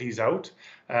see that he's out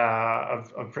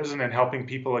of prison and helping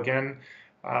people again.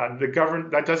 The government,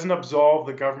 that doesn't absolve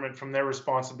the government from their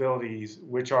responsibilities,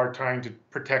 which are trying to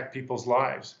protect people's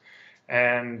lives,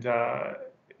 and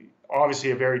obviously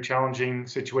a very challenging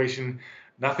situation.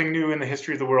 Nothing new in the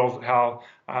history of the world, Hal.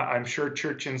 I'm sure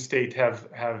church and state have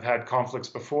had conflicts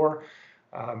before,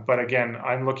 but again,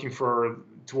 I'm looking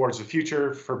towards the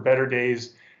future, for better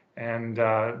days, and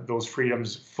those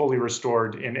freedoms fully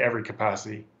restored in every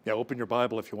capacity. Yeah, open your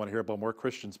Bible if you want to hear about more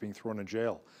Christians being thrown in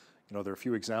jail. You know, there are a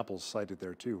few examples cited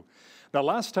there too. Now,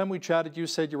 last time we chatted, you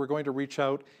said you were going to reach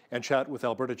out and chat with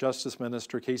Alberta Justice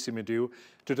Minister Casey Madu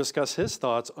to discuss his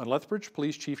thoughts on Lethbridge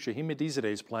Police Chief Shahin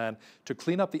Mediziadeh's plan to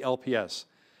clean up the LPS.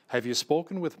 Have you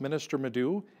spoken with Minister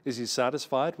Madu? Is he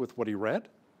satisfied with what he read?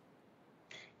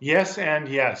 Yes and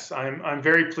yes. I'm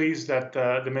very pleased that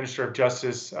the Minister of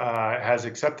Justice has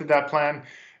accepted that plan.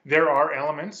 There are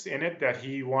elements in it that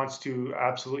he wants to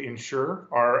absolutely ensure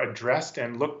are addressed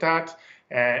and looked at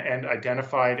and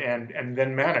identified and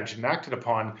then managed and acted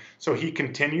upon. So he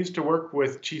continues to work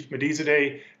with Chief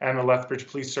Mediziadeh and the Lethbridge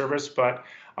Police Service, but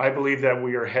I believe that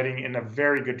we are heading in a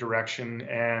very good direction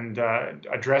and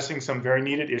addressing some very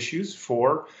needed issues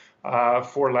for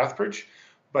Lethbridge.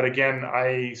 But again,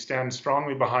 I stand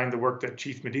strongly behind the work that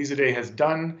Chief Mediziadeh has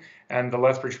done, and the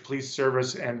Lethbridge Police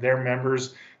Service and their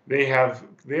members. They have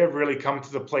really come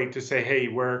to the plate to say, hey,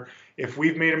 if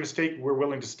we've made a mistake, we're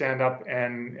willing to stand up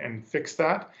and fix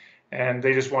that. And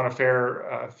they just want a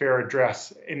fair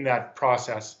address in that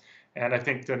process. And I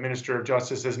think the Minister of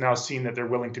Justice has now seen that they're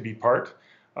willing to be part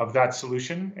of that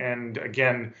solution. And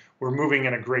again, we're moving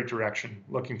in a great direction.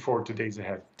 Looking forward to days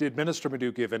ahead. Did Minister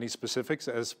Madu give any specifics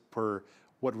as per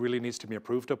what really needs to be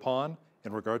improved upon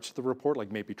in regards to the report,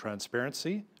 like maybe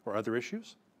transparency or other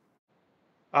issues?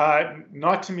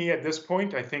 Not to me at this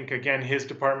point. I think, again, his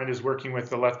department is working with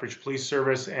the Lethbridge Police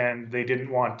Service, and they didn't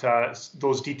want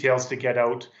those details to get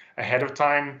out ahead of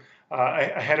time,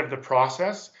 ahead of the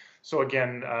process. So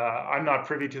again, I'm not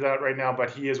privy to that right now, but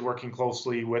he is working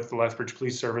closely with the Lethbridge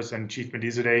Police Service and Chief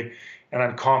Mediziadeh, and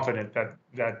I'm confident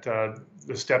that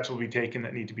the steps will be taken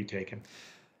that need to be taken.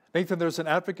 Nathan, there's an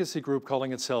advocacy group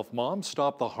calling itself Moms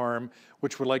Stop the Harm,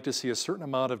 which would like to see a certain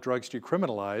amount of drugs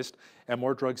decriminalized and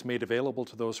more drugs made available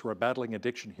to those who are battling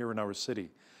addiction here in our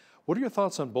city. What are your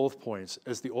thoughts on both points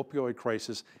as the opioid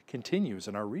crisis continues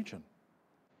in our region?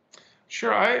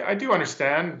 Sure, I do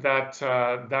understand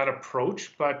that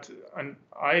approach, but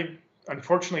I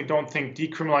unfortunately don't think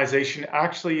decriminalization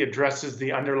actually addresses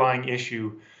the underlying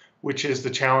issue, which is the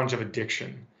challenge of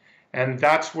addiction. And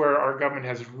that's where our government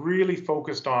has really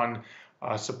focused on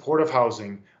supportive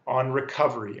housing, on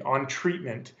recovery, on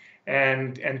treatment,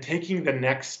 and taking the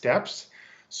next steps.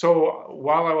 So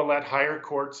while I will let higher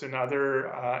courts and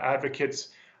other advocates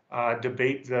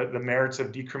debate the merits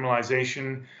of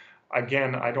decriminalization,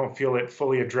 again, I don't feel it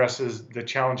fully addresses the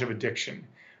challenge of addiction.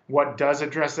 What does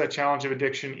address that challenge of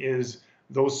addiction is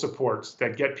those supports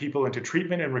that get people into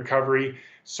treatment and recovery,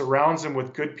 surrounds them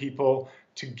with good people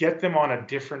to get them on a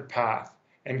different path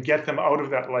and get them out of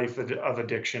that life of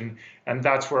addiction. And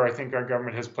that's where I think our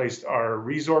government has placed our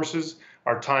resources,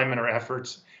 our time, and our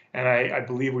efforts. And I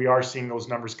believe we are seeing those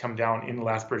numbers come down in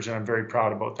Lethbridge, and I'm very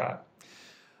proud about that.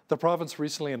 The province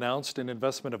recently announced an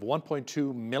investment of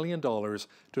 $1.2 million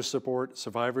to support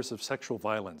survivors of sexual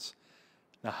violence.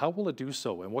 Now, how will it do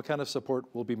so, and what kind of support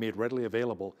will be made readily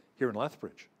available here in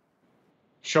Lethbridge?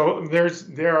 So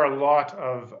there are a lot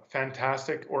of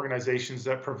fantastic organizations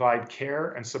that provide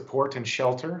care and support and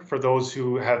shelter for those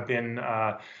who have been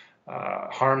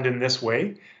harmed in this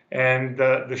way. And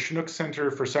the Chinook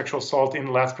Center for Sexual Assault in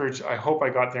Lethbridge, I hope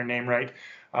I got their name right.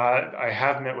 I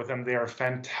have met with them. They are a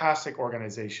fantastic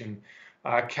organization.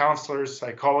 Counselors,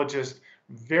 psychologists,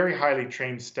 very highly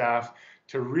trained staff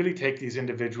to really take these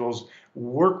individuals,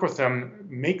 work with them,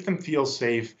 make them feel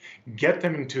safe, get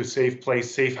them into a safe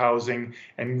place, safe housing,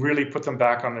 and really put them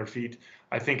back on their feet.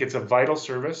 I think it's a vital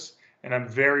service, and I'm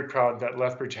very proud that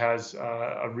Lethbridge has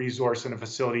a resource and a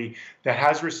facility that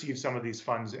has received some of these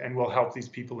funds and will help these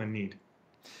people in need.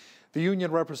 The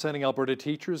union representing Alberta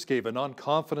teachers gave a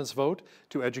non-confidence vote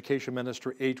to Education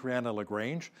Minister Adriana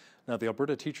LaGrange. Now, the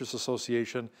Alberta Teachers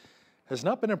Association has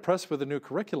not been impressed with the new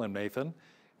curriculum, Nathan.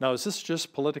 Now, is this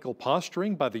just political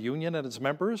posturing by the union and its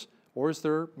members, or is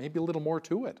there maybe a little more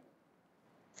to it?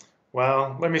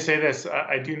 Well, let me say this.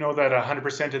 I do know that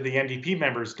 100% of the NDP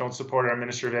members don't support our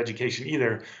Minister of Education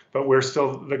either, but we're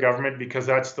still the government because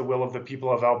that's the will of the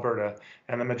people of Alberta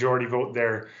and the majority vote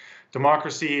there.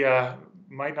 Democracy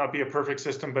might not be a perfect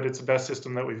system, but it's the best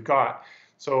system that we've got.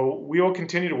 So we will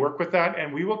continue to work with that,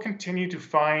 and we will continue to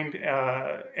find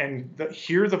and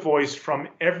hear the voice from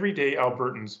everyday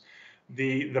Albertans,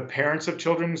 the parents of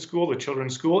children in school, the children in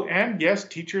school, and yes,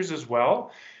 teachers as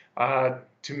well,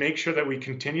 to make sure that we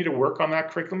continue to work on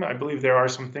that curriculum. I believe there are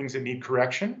some things that need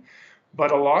correction,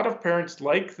 but a lot of parents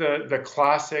like the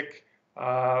classic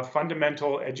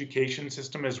fundamental education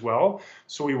system as well.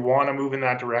 So we want to move in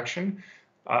that direction.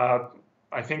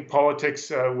 I think politics,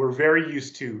 we're very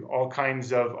used to all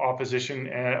kinds of opposition,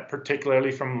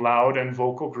 particularly from loud and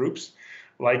vocal groups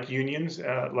like unions,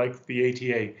 like the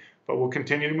ATA. But we'll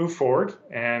continue to move forward,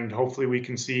 and hopefully we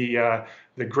can see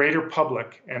the greater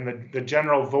public and the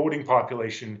general voting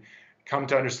population come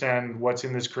to understand what's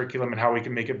in this curriculum and how we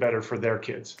can make it better for their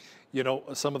kids. You know,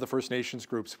 some of the First Nations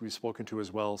groups we've spoken to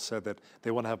as well said that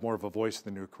they want to have more of a voice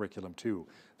in the new curriculum too.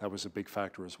 That was a big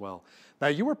factor as well. Now,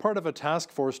 you were part of a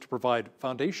task force to provide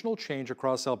foundational change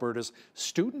across Alberta's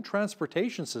student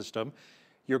transportation system.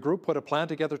 Your group put a plan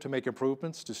together to make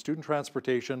improvements to student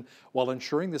transportation while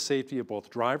ensuring the safety of both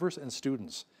drivers and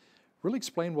students. Really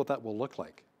explain what that will look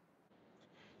like.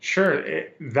 Sure.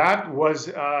 That was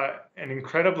an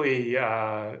incredibly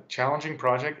challenging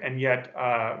project and yet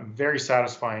very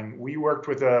satisfying. We worked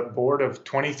with a board of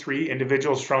 23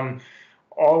 individuals from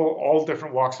all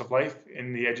different walks of life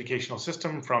in the educational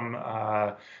system, from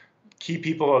key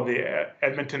people of the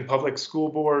Edmonton Public School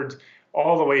Board,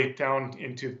 all the way down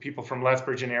into people from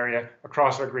Lethbridge and area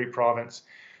across our great province.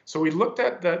 So we looked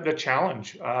at the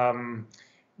challenge.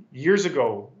 Years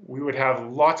ago, we would have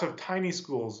lots of tiny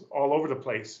schools all over the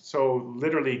place. So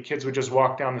literally kids would just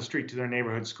walk down the street to their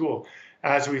neighborhood school.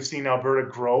 As we've seen Alberta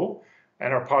grow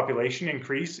and our population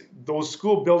increase, those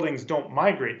school buildings don't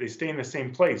migrate. They stay in the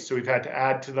same place. So we've had to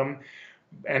add to them.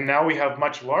 And now we have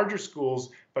much larger schools,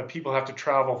 but people have to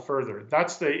travel further.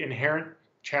 That's the inherent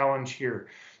challenge here.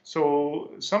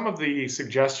 So some of the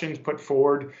suggestions put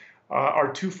forward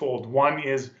are twofold. One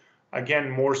is, again,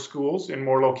 more schools in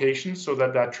more locations so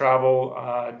that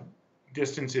travel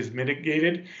distance is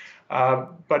mitigated,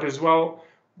 but as well,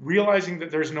 realizing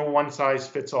that there's no one size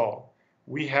fits all.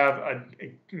 We have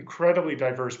an incredibly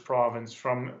diverse province,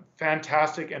 from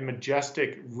fantastic and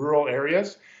majestic rural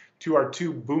areas to our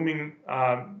two booming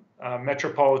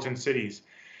metropolitan cities.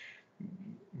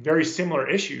 Very similar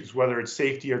issues, whether it's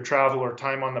safety or travel or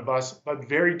time on the bus, but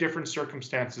very different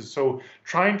circumstances. So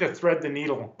trying to thread the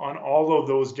needle on all of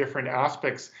those different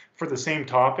aspects for the same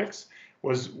topics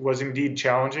was indeed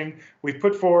challenging. We've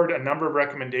put forward a number of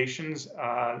recommendations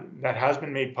that has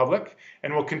been made public,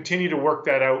 and we'll continue to work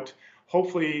that out,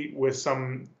 hopefully with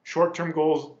some short-term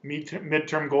goals,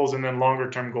 mid-term goals, and then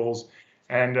longer-term goals.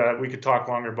 And we could talk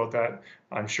longer about that,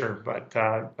 I'm sure, but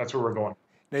that's where we're going.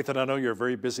 Nathan, I know you're a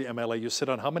very busy MLA. You sit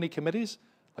on how many committees?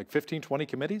 Like 15, 20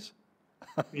 committees?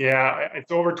 Yeah, it's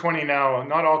over 20 now.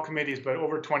 Not all committees, but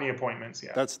over 20 appointments,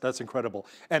 yeah. That's incredible.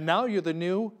 And now you're the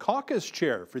new caucus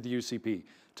chair for the UCP.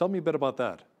 Tell me a bit about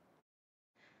that.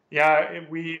 Yeah,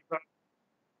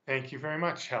 thank you very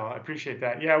much, Hal. I appreciate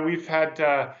that. Yeah, we've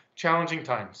had challenging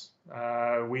times.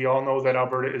 We all know that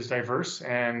Alberta is diverse,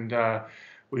 and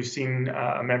we've seen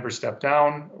a member step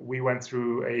down. We went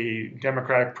through a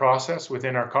democratic process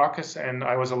within our caucus, and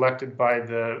I was elected by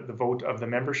the vote of the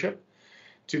membership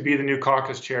to be the new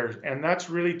caucus chair. And that's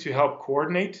really to help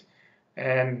coordinate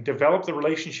and develop the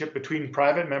relationship between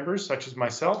private members, such as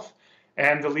myself,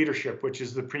 and the leadership, which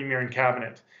is the Premier and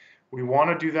Cabinet. We want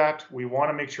to do that. We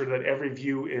want to make sure that every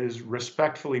view is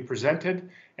respectfully presented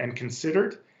and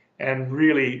considered, and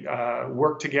really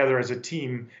work together as a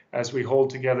team as we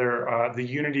hold together the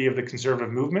unity of the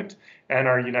Conservative movement and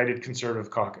our United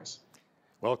Conservative Caucus.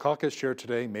 Well, caucus chair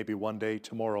today, maybe one day,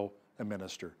 tomorrow, a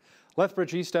minister.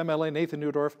 Lethbridge East MLA Nathan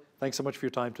Neudorf, thanks so much for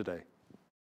your time today.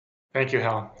 Thank you,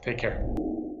 Hal. Take care.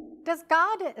 Does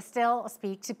God still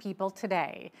speak to people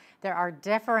today? There are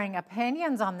differing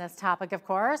opinions on this topic, of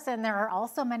course, and there are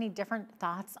also many different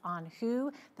thoughts on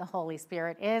who the Holy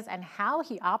Spirit is and how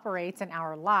he operates in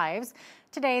our lives.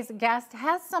 Today's guest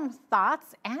has some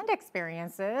thoughts and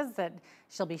experiences that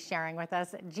she'll be sharing with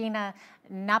us. Gina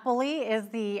Napoli is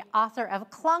the author of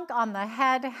Clunk on the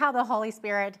Head, How the Holy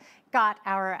Spirit Got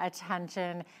Our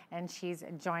Attention, and she's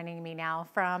joining me now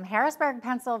from Harrisburg,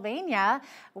 Pennsylvania.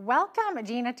 Welcome,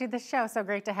 Gina, to the show. So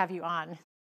great to have you on.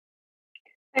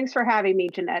 Thanks for having me,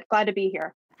 Jeanette. Glad to be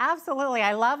here. Absolutely.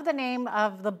 I love the name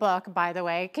of the book, by the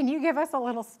way. Can you give us a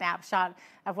little snapshot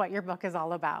of what your book is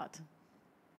all about?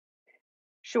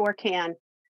 Sure can.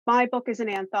 My book is an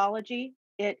anthology.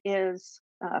 It is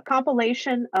a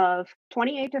compilation of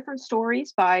 28 different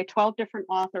stories by 12 different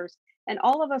authors, and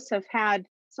all of us have had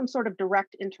some sort of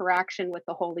direct interaction with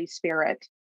the Holy Spirit.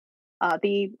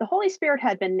 The Holy Spirit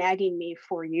had been nagging me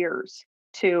for years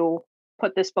to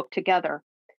put this book together,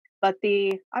 but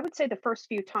I would say the first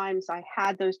few times I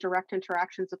had those direct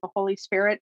interactions with the Holy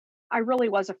Spirit, I really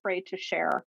was afraid to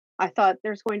share. I thought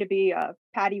there's going to be a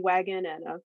paddy wagon and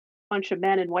a bunch of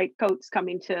men in white coats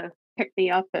coming to pick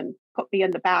me up and put me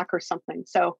in the back or something.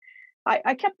 So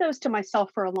I kept those to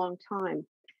myself for a long time.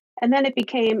 And then it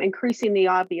became increasingly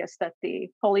obvious that the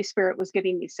Holy Spirit was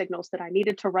giving me signals that I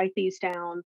needed to write these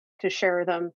down, to share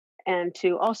them, and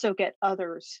to also get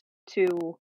others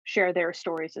to share their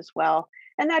stories as well.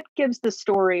 And that gives the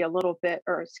story a little bit,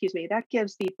 or excuse me, that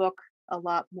gives the book a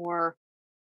lot more,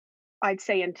 I'd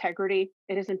say, integrity.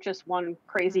 It isn't just one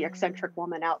crazy eccentric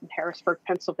woman out in Harrisburg,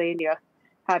 Pennsylvania,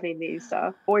 having these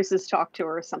voices talk to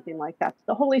her or something like that.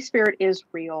 The Holy Spirit is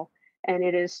real, and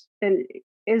it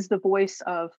is the voice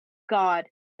of God,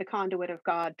 the conduit of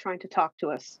God, trying to talk to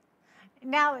us.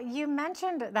 Now, you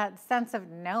mentioned that sense of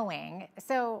knowing.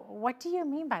 So what do you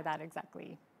mean by that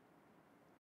exactly?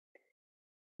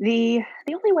 The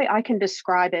only way I can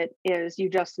describe it is you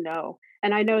just know.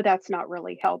 And I know that's not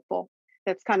really helpful.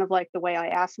 That's kind of like the way I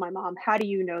asked my mom, how do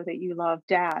you know that you love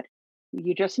Dad?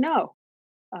 You just know.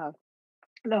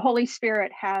 The Holy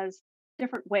Spirit has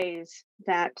different ways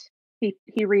that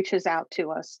he reaches out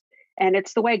to us. And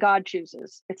it's the way God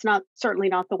chooses. It's not certainly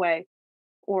not the way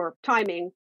or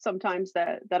timing sometimes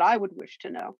that I would wish to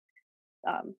know.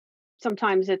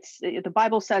 Sometimes the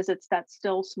Bible says it's that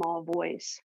still small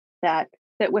voice that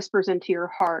whispers into your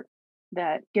heart,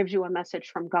 that gives you a message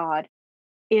from God.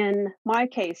 In my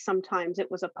case, sometimes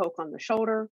it was a poke on the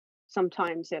shoulder.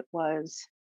 Sometimes it was,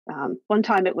 one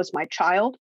time it was my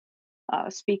child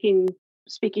speaking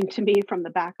to me from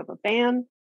the back of a van,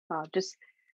 just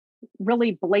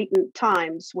really blatant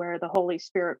times where the Holy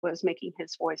Spirit was making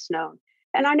his voice known.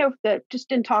 And I know that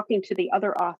just in talking to the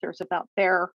other authors about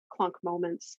their clunk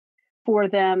moments, for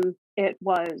them, it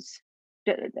was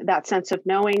that sense of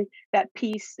knowing, that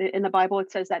peace. In the Bible,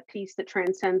 it says that peace that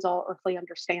transcends all earthly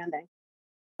understanding.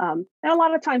 And a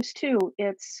lot of times too,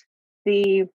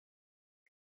 I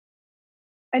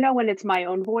know when it's my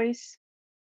own voice,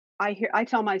 I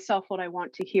tell myself what I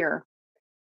want to hear.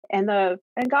 And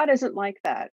God isn't like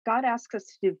that. God asks us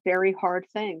to do very hard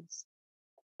things.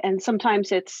 And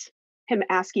sometimes it's him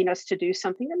asking us to do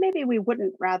something that maybe we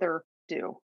wouldn't rather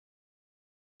do.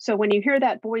 So when you hear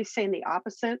that voice saying the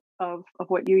opposite of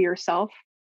what you yourself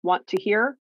want to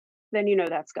hear, then you know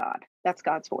that's God. That's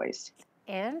God's voice.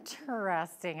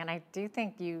 Interesting. And I do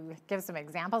think you give some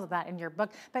examples of that in your book.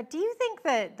 But do you think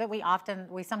that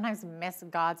we sometimes miss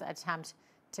God's attempt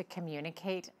to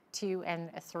communicate to and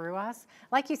through us?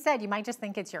 Like you said, you might just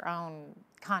think it's your own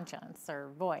conscience or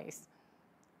voice.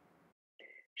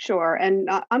 Sure. And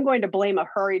I'm going to blame a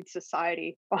hurried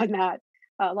society on that.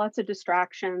 Lots of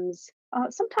distractions.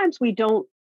 Sometimes we don't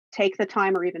take the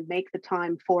time or even make the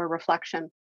time for reflection.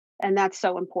 And that's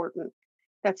so important.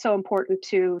 That's so important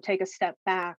to take a step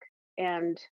back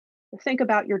and think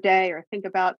about your day, or think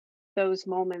about those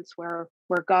moments where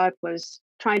God was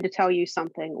trying to tell you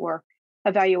something, or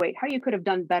evaluate how you could have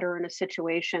done better in a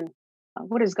situation.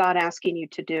 What is God asking you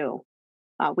to do?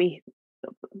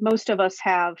 Most of us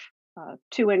have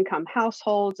two-income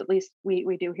households, at least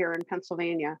we do here in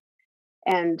Pennsylvania,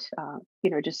 and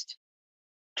just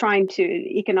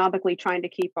economically trying to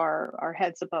keep our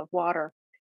heads above water.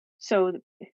 So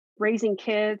raising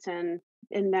kids, and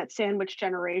in that sandwich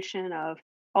generation of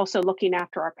also looking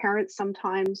after our parents,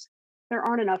 sometimes there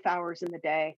aren't enough hours in the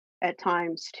day at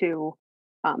times to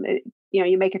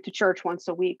you make it to church once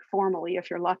a week formally if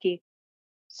you're lucky.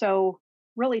 So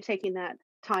really taking that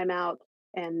time out,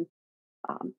 and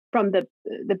from the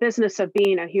business of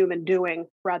being a human doing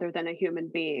rather than a human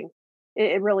being,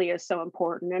 it really is so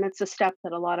important. And it's a step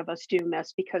that a lot of us do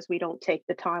miss because we don't take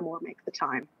the time or make the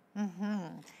time.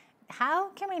 Mm-hmm. How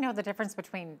can we know the difference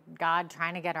between God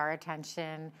trying to get our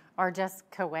attention, or just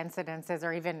coincidences,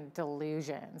 or even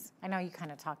delusions? I know you kind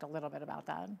of talked a little bit about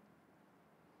that.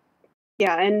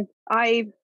 Yeah, and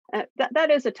I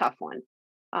That is a tough one.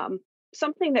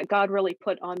 Something that God really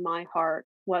put on my heart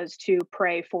was to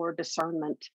pray for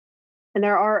discernment. And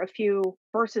there are a few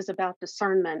verses about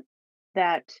discernment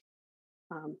that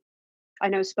I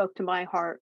know spoke to my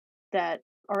heart that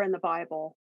are in the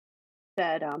Bible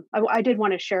that I did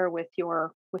want to share with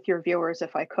your viewers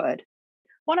if I could.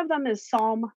 One of them is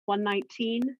Psalm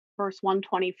 119, verse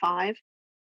 125.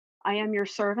 I am your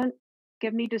servant.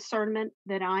 Give me discernment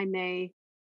that I may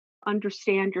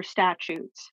understand your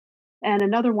statutes. And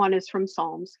another one is from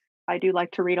Psalms. I do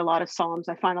like to read a lot of Psalms.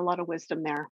 I find a lot of wisdom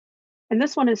there. And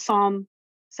this one is Psalm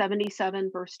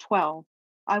 77, verse 12.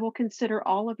 I will consider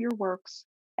all of your works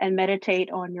and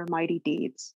meditate on your mighty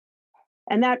deeds.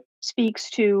 And that speaks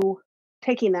to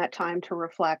taking that time to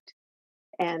reflect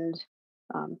and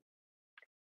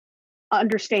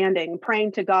understanding,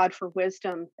 praying to God for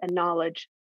wisdom and knowledge.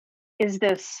 Is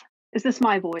this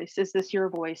my voice? Is this your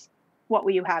voice? What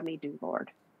will you have me do,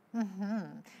 Lord? Mm-hmm.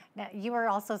 Now, you were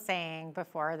also saying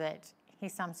before that he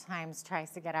sometimes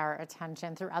tries to get our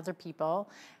attention through other people.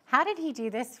 How did he do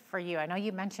this for you? I know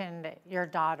you mentioned your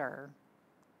daughter.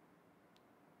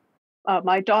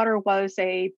 My daughter was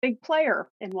a big player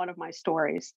in one of my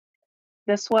stories.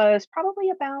 This was probably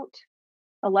about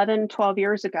 11, 12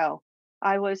 years ago.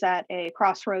 I was at a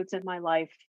crossroads in my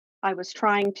life. I was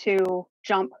trying to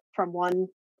jump from one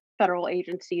federal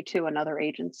agency to another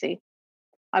agency.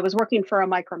 I was working for a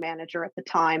micromanager at the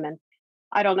time, and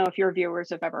I don't know if your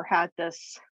viewers have ever had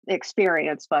this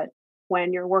experience, but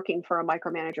when you're working for a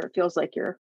micromanager, it feels like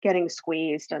you're getting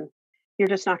squeezed and you're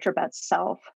just not your best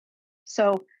self.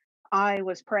 So I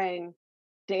was praying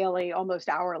daily, almost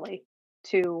hourly,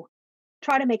 to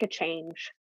try to make a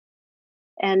change.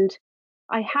 And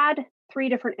I had 3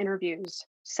 different interviews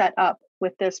set up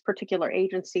with this particular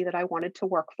agency that I wanted to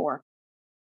work for.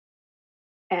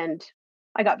 And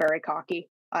I got very cocky.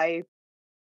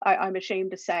 I'm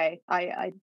ashamed to say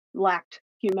I lacked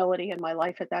humility in my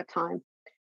life at that time.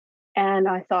 And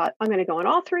I thought, I'm going to go on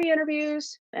all 3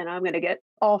 interviews and I'm going to get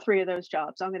all 3 of those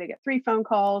jobs. I'm going to get 3 phone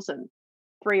calls and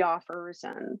 3 offers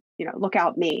and, look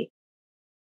out me.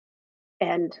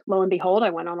 And lo and behold,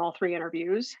 I went on all 3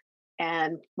 interviews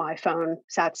and my phone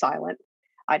sat silent.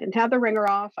 I didn't have the ringer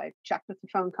off. I checked with the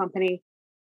phone company.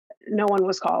 No one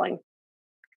was calling.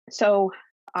 So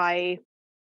I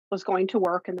was going to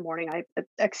work in the morning. I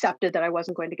accepted that I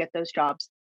wasn't going to get those jobs.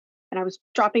 And I was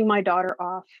dropping my daughter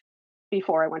off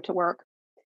before I went to work.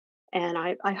 And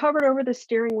I hovered over the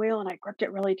steering wheel and I gripped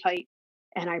it really tight.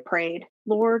 And I prayed,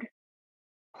 Lord,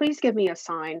 please give me a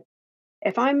sign.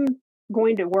 If I'm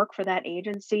going to work for that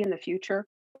agency in the future,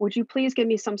 would you please give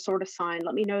me some sort of sign?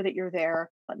 Let me know that you're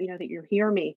there. Let me know that you hear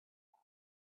me.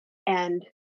 And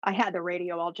I had the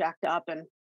radio all jacked up and,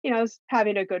 I was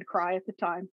having a good cry at the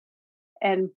time.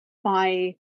 And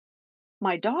my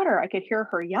daughter, I could hear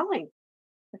her yelling.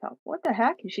 I thought, what the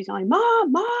heck? And she's yelling,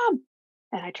 Mom, Mom.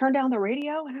 And I turned down the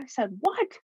radio and I said, what?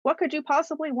 What could you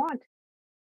possibly want?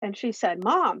 And she said,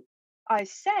 Mom, I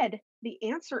said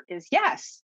the answer is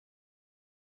yes.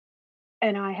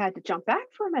 And I had to jump back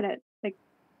for a minute. Like,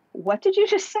 what did you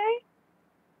just say?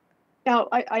 Now,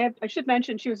 I should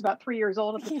mention she was about 3 years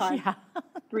old at the time, Yeah.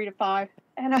 3 to 5.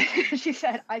 And she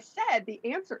said, I said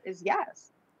the answer is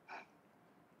yes.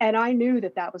 And I knew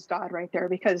that that was God right there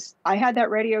because I had that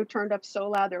radio turned up so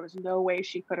loud, there was no way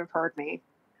she could have heard me.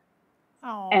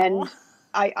 Oh. And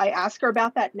I ask her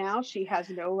about that now. She has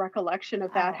no recollection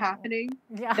of that happening.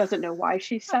 Yeah. Doesn't know why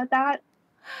she said that.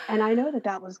 And I know that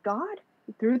that was God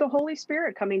through the Holy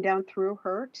Spirit coming down through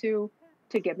her to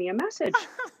give me a message.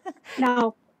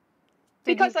 Now,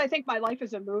 because I think my life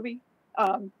is a movie,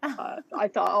 I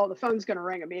thought, oh, the phone's going to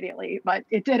ring immediately, but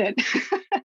it didn't.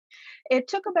 It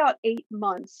took about 8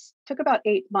 months.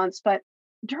 But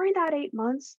during that 8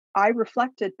 months, I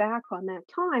reflected back on that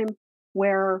time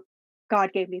where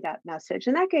God gave me that message,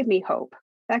 and that gave me hope.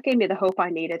 That gave me the hope I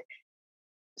needed.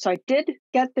 So I did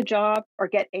get the job or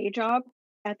get a job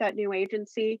at that new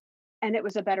agency, and it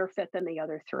was a better fit than the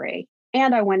other 3.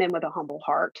 And I went in with a humble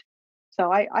heart.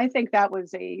 So I think that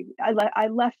was I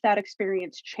left that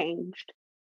experience changed.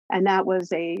 And that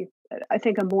was I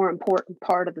think a more important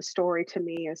part of the story to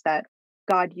me is that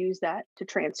God used that to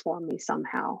transform me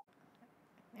somehow.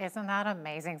 Isn't that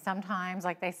amazing? Sometimes,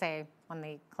 like they say, when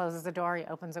he closes the door, he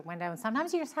opens a window. And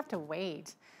sometimes you just have to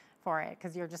wait for it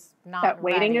because you're just not That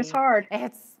waiting ready. is hard.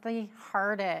 It's the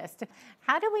hardest.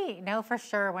 How do we know for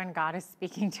sure when God is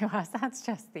speaking to us? That's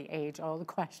just the age-old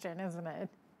question, isn't it?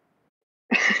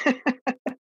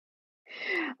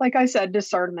 Like I said,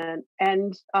 discernment.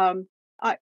 And I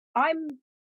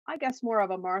guess more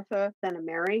of a Martha than a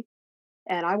Mary.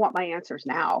 And I want my answers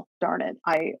now. Darn it.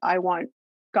 I want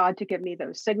God to give me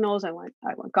those signals. I want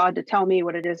God to tell me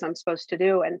what it is I'm supposed to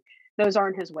do. And those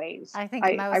aren't his ways. I think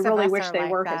I most really of us wish are they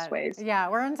like were that. his ways. Yeah,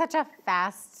 we're in such a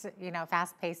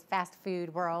fast-paced, fast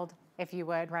food world, if you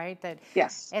would, right? That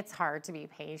yes, it's hard to be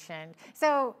patient.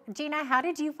 So, Gina, how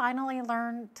did you finally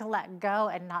learn to let go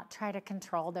and not try to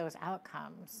control those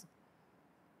outcomes?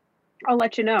 I'll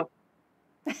let you know.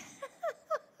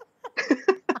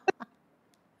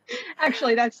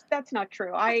 Actually, that's not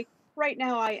true. Right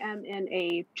now I am in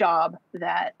a job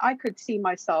that I could see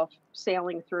myself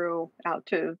sailing through out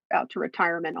to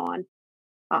retirement on.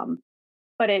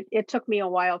 But it took me a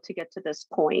while to get to this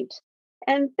point.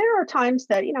 And there are times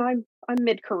that, I'm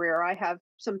mid-career. I have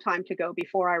some time to go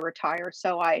before I retire.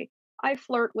 So I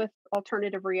flirt with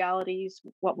alternative realities.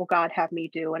 What will God have me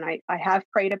do? And I have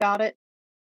prayed about it.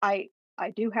 I I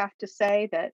do have to say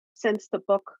that since the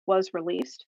book was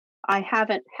released, I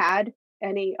haven't had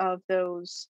any of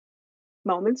those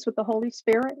moments with the Holy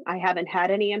Spirit. I haven't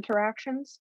had any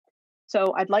interactions.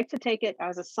 So I'd like to take it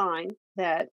as a sign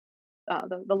that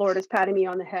the Lord is patting me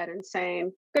on the head and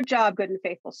saying, "Good job, good and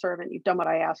faithful servant. You've done what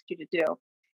I asked you to do."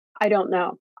 I don't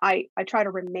know. I try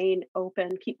to remain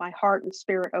open, keep my heart and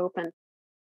spirit open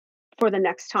for the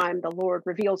next time the Lord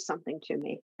reveals something to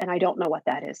me. And I don't know what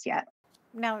that is yet.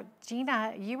 Now,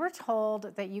 Gina, you were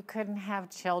told that you couldn't have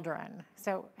children.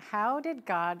 So how did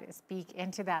God speak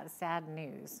into that sad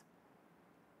news?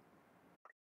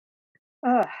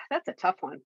 That's a tough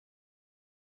one.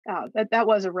 That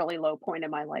was a really low point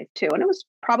in my life too, and it was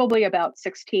probably about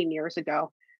 16 years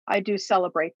ago. I do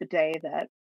celebrate the day that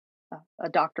a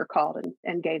doctor called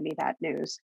and gave me that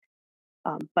news.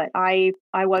 But I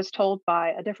was told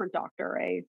by a different doctor,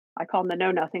 I call him the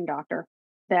know nothing doctor,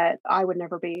 that I would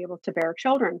never be able to bear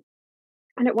children,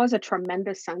 and it was a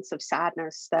tremendous sense of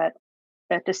sadness that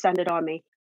descended on me.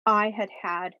 I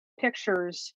had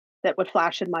pictures that would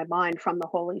flash in my mind from the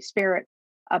Holy Spirit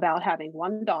about having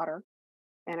one daughter,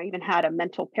 and I even had a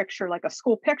mental picture, like a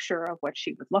school picture of what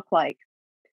she would look like.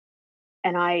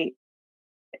 And I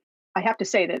have to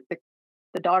say that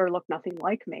the daughter looked nothing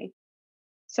like me.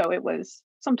 So it was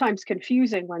sometimes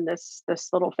confusing when this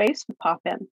little face would pop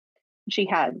in. She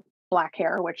had black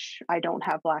hair, which I don't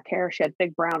have black hair. She had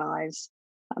big brown eyes,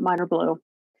 mine are blue,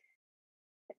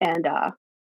 and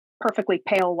perfectly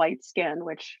pale white skin,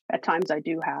 which at times I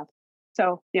do have.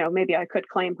 So maybe I could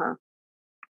claim her.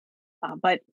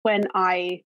 But when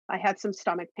I had some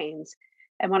stomach pains,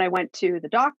 and when I went to the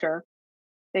doctor,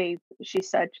 she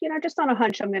said, just on a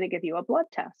hunch, I'm going to give you a blood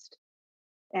test.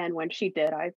 And when she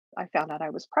did, I found out I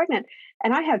was pregnant,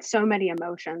 and I had so many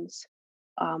emotions.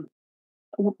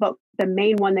 But the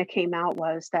main one that came out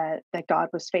was that God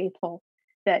was faithful,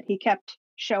 that He kept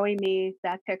showing me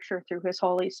that picture through His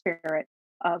Holy Spirit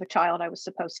of a child I was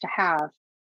supposed to have,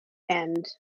 and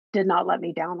did not let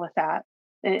me down with that.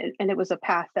 And it was a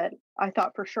path that I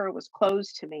thought for sure was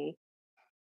closed to me.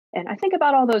 And I think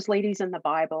about all those ladies in the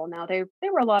Bible. Now they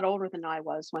were a lot older than I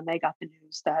was when they got the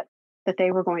news that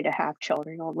they were going to have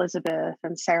children. Elizabeth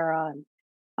and Sarah,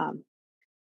 and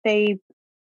they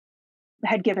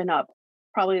had given up,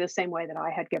 probably the same way that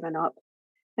I had given up.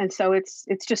 And so it's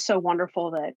just so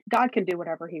wonderful that God can do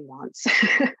whatever He wants.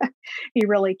 He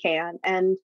really can.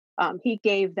 And He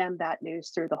gave them that news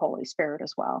through the Holy Spirit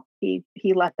as well. He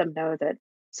let them know that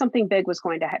something big was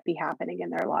going to be happening in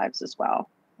their lives as well.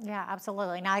 Yeah,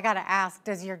 absolutely. Now I got to ask,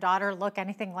 does your daughter look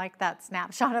anything like that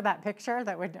snapshot of that picture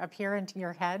that would appear into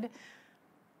your head?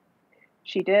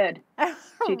 She did.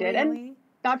 She did. Really? And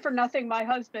not for nothing, my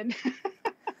husband,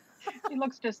 he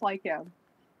looks just like him.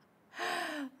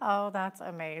 Oh, that's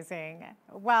amazing.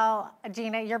 Well,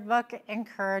 Gina, your book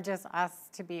encourages us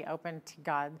to be open to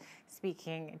God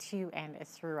speaking to and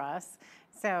through us.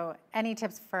 So any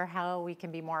tips for how we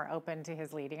can be more open to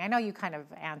His leading? I know you kind of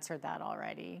answered that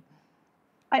already.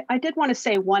 I did want to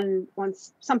say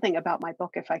something about my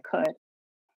book, if I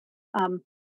could,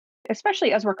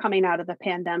 especially as we're coming out of the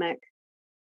pandemic,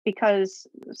 because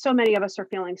so many of us are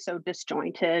feeling so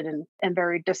disjointed and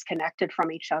very disconnected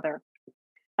from each other.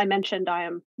 I mentioned I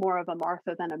am more of a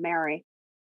Martha than a Mary.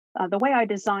 The way I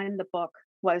designed the book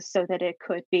was so that it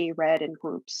could be read in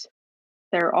groups.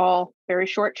 They're all very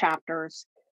short chapters.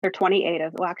 They're 28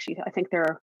 of, well, actually, I think there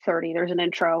are 30. There's an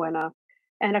intro and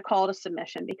a call to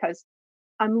submission, because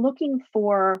I'm looking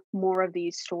for more of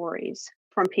these stories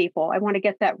from people. I want to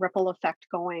get that ripple effect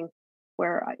going,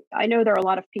 where I know there are a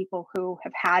lot of people who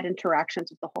have had interactions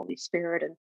with the Holy Spirit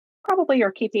and probably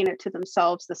are keeping it to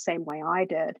themselves the same way I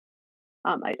did.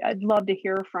 I'd love to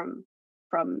hear from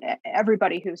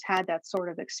everybody who's had that sort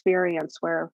of experience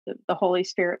where the Holy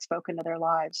Spirit spoke into their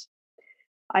lives.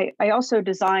 I also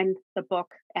designed the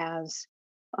book as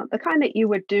the kind that you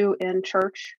would do in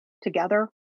church together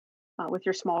with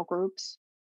your small groups.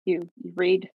 You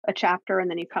read a chapter and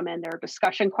then you come in, there are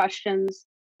discussion questions.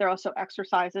 There are also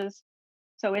exercises.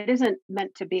 So it isn't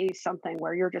meant to be something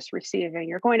where you're just receiving,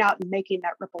 you're going out and making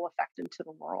that ripple effect into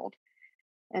the world.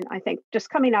 And I think just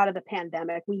coming out of the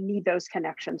pandemic, we need those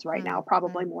connections right now,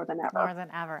 probably more than ever. More than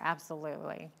ever,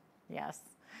 absolutely. Yes.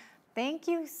 Thank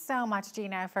you so much,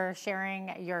 Gina, for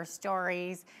sharing your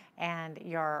stories and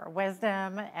your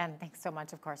wisdom. And thanks so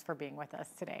much, of course, for being with us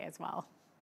today as well.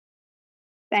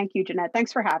 Thank you, Jeanette.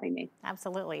 Thanks for having me.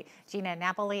 Absolutely. Gina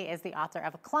Napoli is the author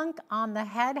of Clunk on the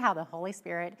Head, How the Holy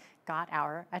Spirit Got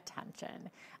Our Attention.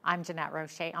 I'm Jeanette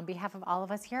Roche on behalf of all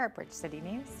of us here at Bridge City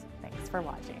News. Thanks for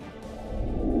watching.